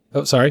the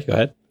oh, sorry, go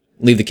ahead.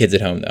 Leave the kids at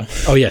home though.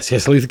 Oh yes,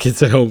 leave the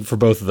kids at home for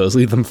both of those.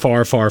 Leave them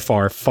far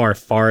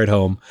at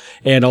home.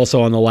 And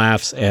also on the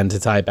laughs, and to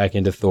tie it back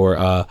into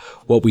Thor,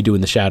 What We Do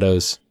in the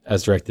Shadows,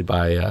 as directed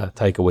by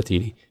Taika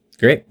Waititi.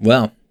 Great.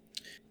 Well,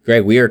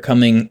 Greg, we are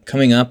coming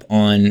up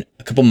on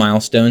a couple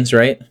milestones,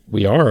 right?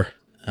 We are.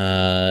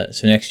 So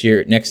next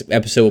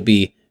episode will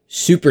be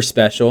super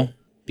special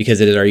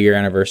because it is our year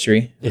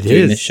anniversary of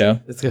doing this show.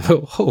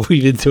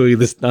 We've been doing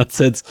this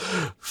nonsense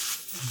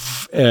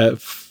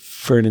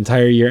for an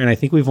entire year, and I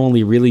think we've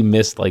only really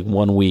missed like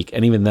 1 week,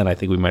 and even then I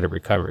think we might have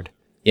recovered.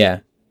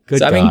 Yeah. Good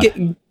so God. I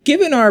mean,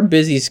 given our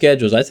busy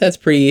schedules, that's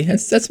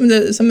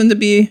something to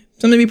be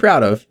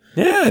proud of.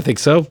 Yeah, I think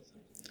so.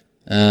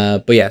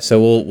 But yeah,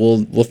 so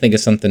we'll think of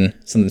something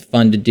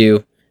fun to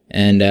do,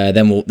 and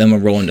then we'll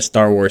roll into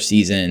Star Wars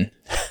season.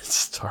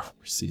 Star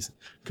Wars season.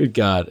 Good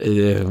God.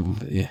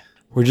 Yeah.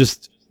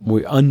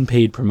 We're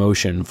unpaid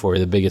promotion for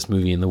the biggest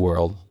movie in the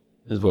world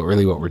is what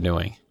we're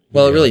doing.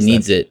 Well, it really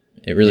needs it.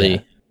 It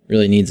really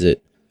needs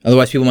it.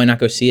 Otherwise, people might not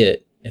go see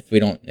it if we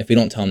don't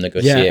tell them to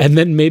go see it. Yeah, and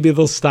then maybe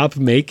they'll stop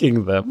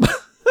making them.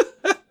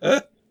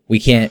 We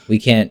can't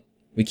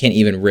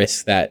even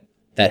risk that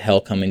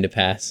hell coming to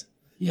pass.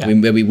 Yeah.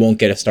 We won't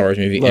get a Star Wars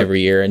movie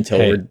every year until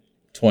we're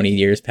 20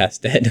 years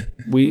past dead.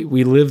 We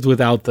lived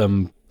without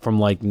them from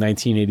like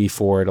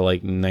 1984 to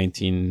like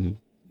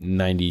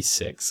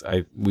 1996.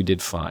 We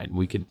did fine.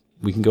 We can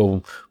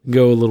go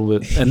a little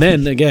bit, and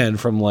then again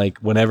from like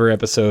whenever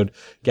episode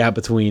gap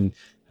between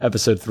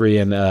episode 3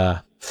 and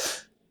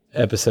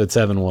episode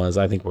 7 was.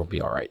 I think we'll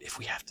be all right if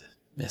we have to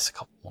miss a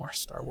couple more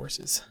Star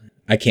Warses.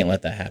 I can't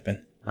let that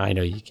happen. I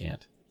know you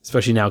can't,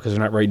 especially now because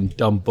they're not writing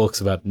dumb books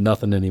about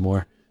nothing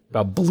anymore,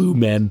 about blue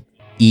men.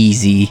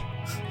 Easy.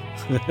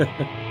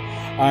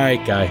 All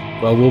right, Guy.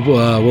 Well,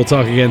 we'll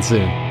talk again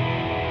soon.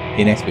 See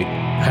you next week. All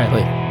right,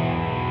 later.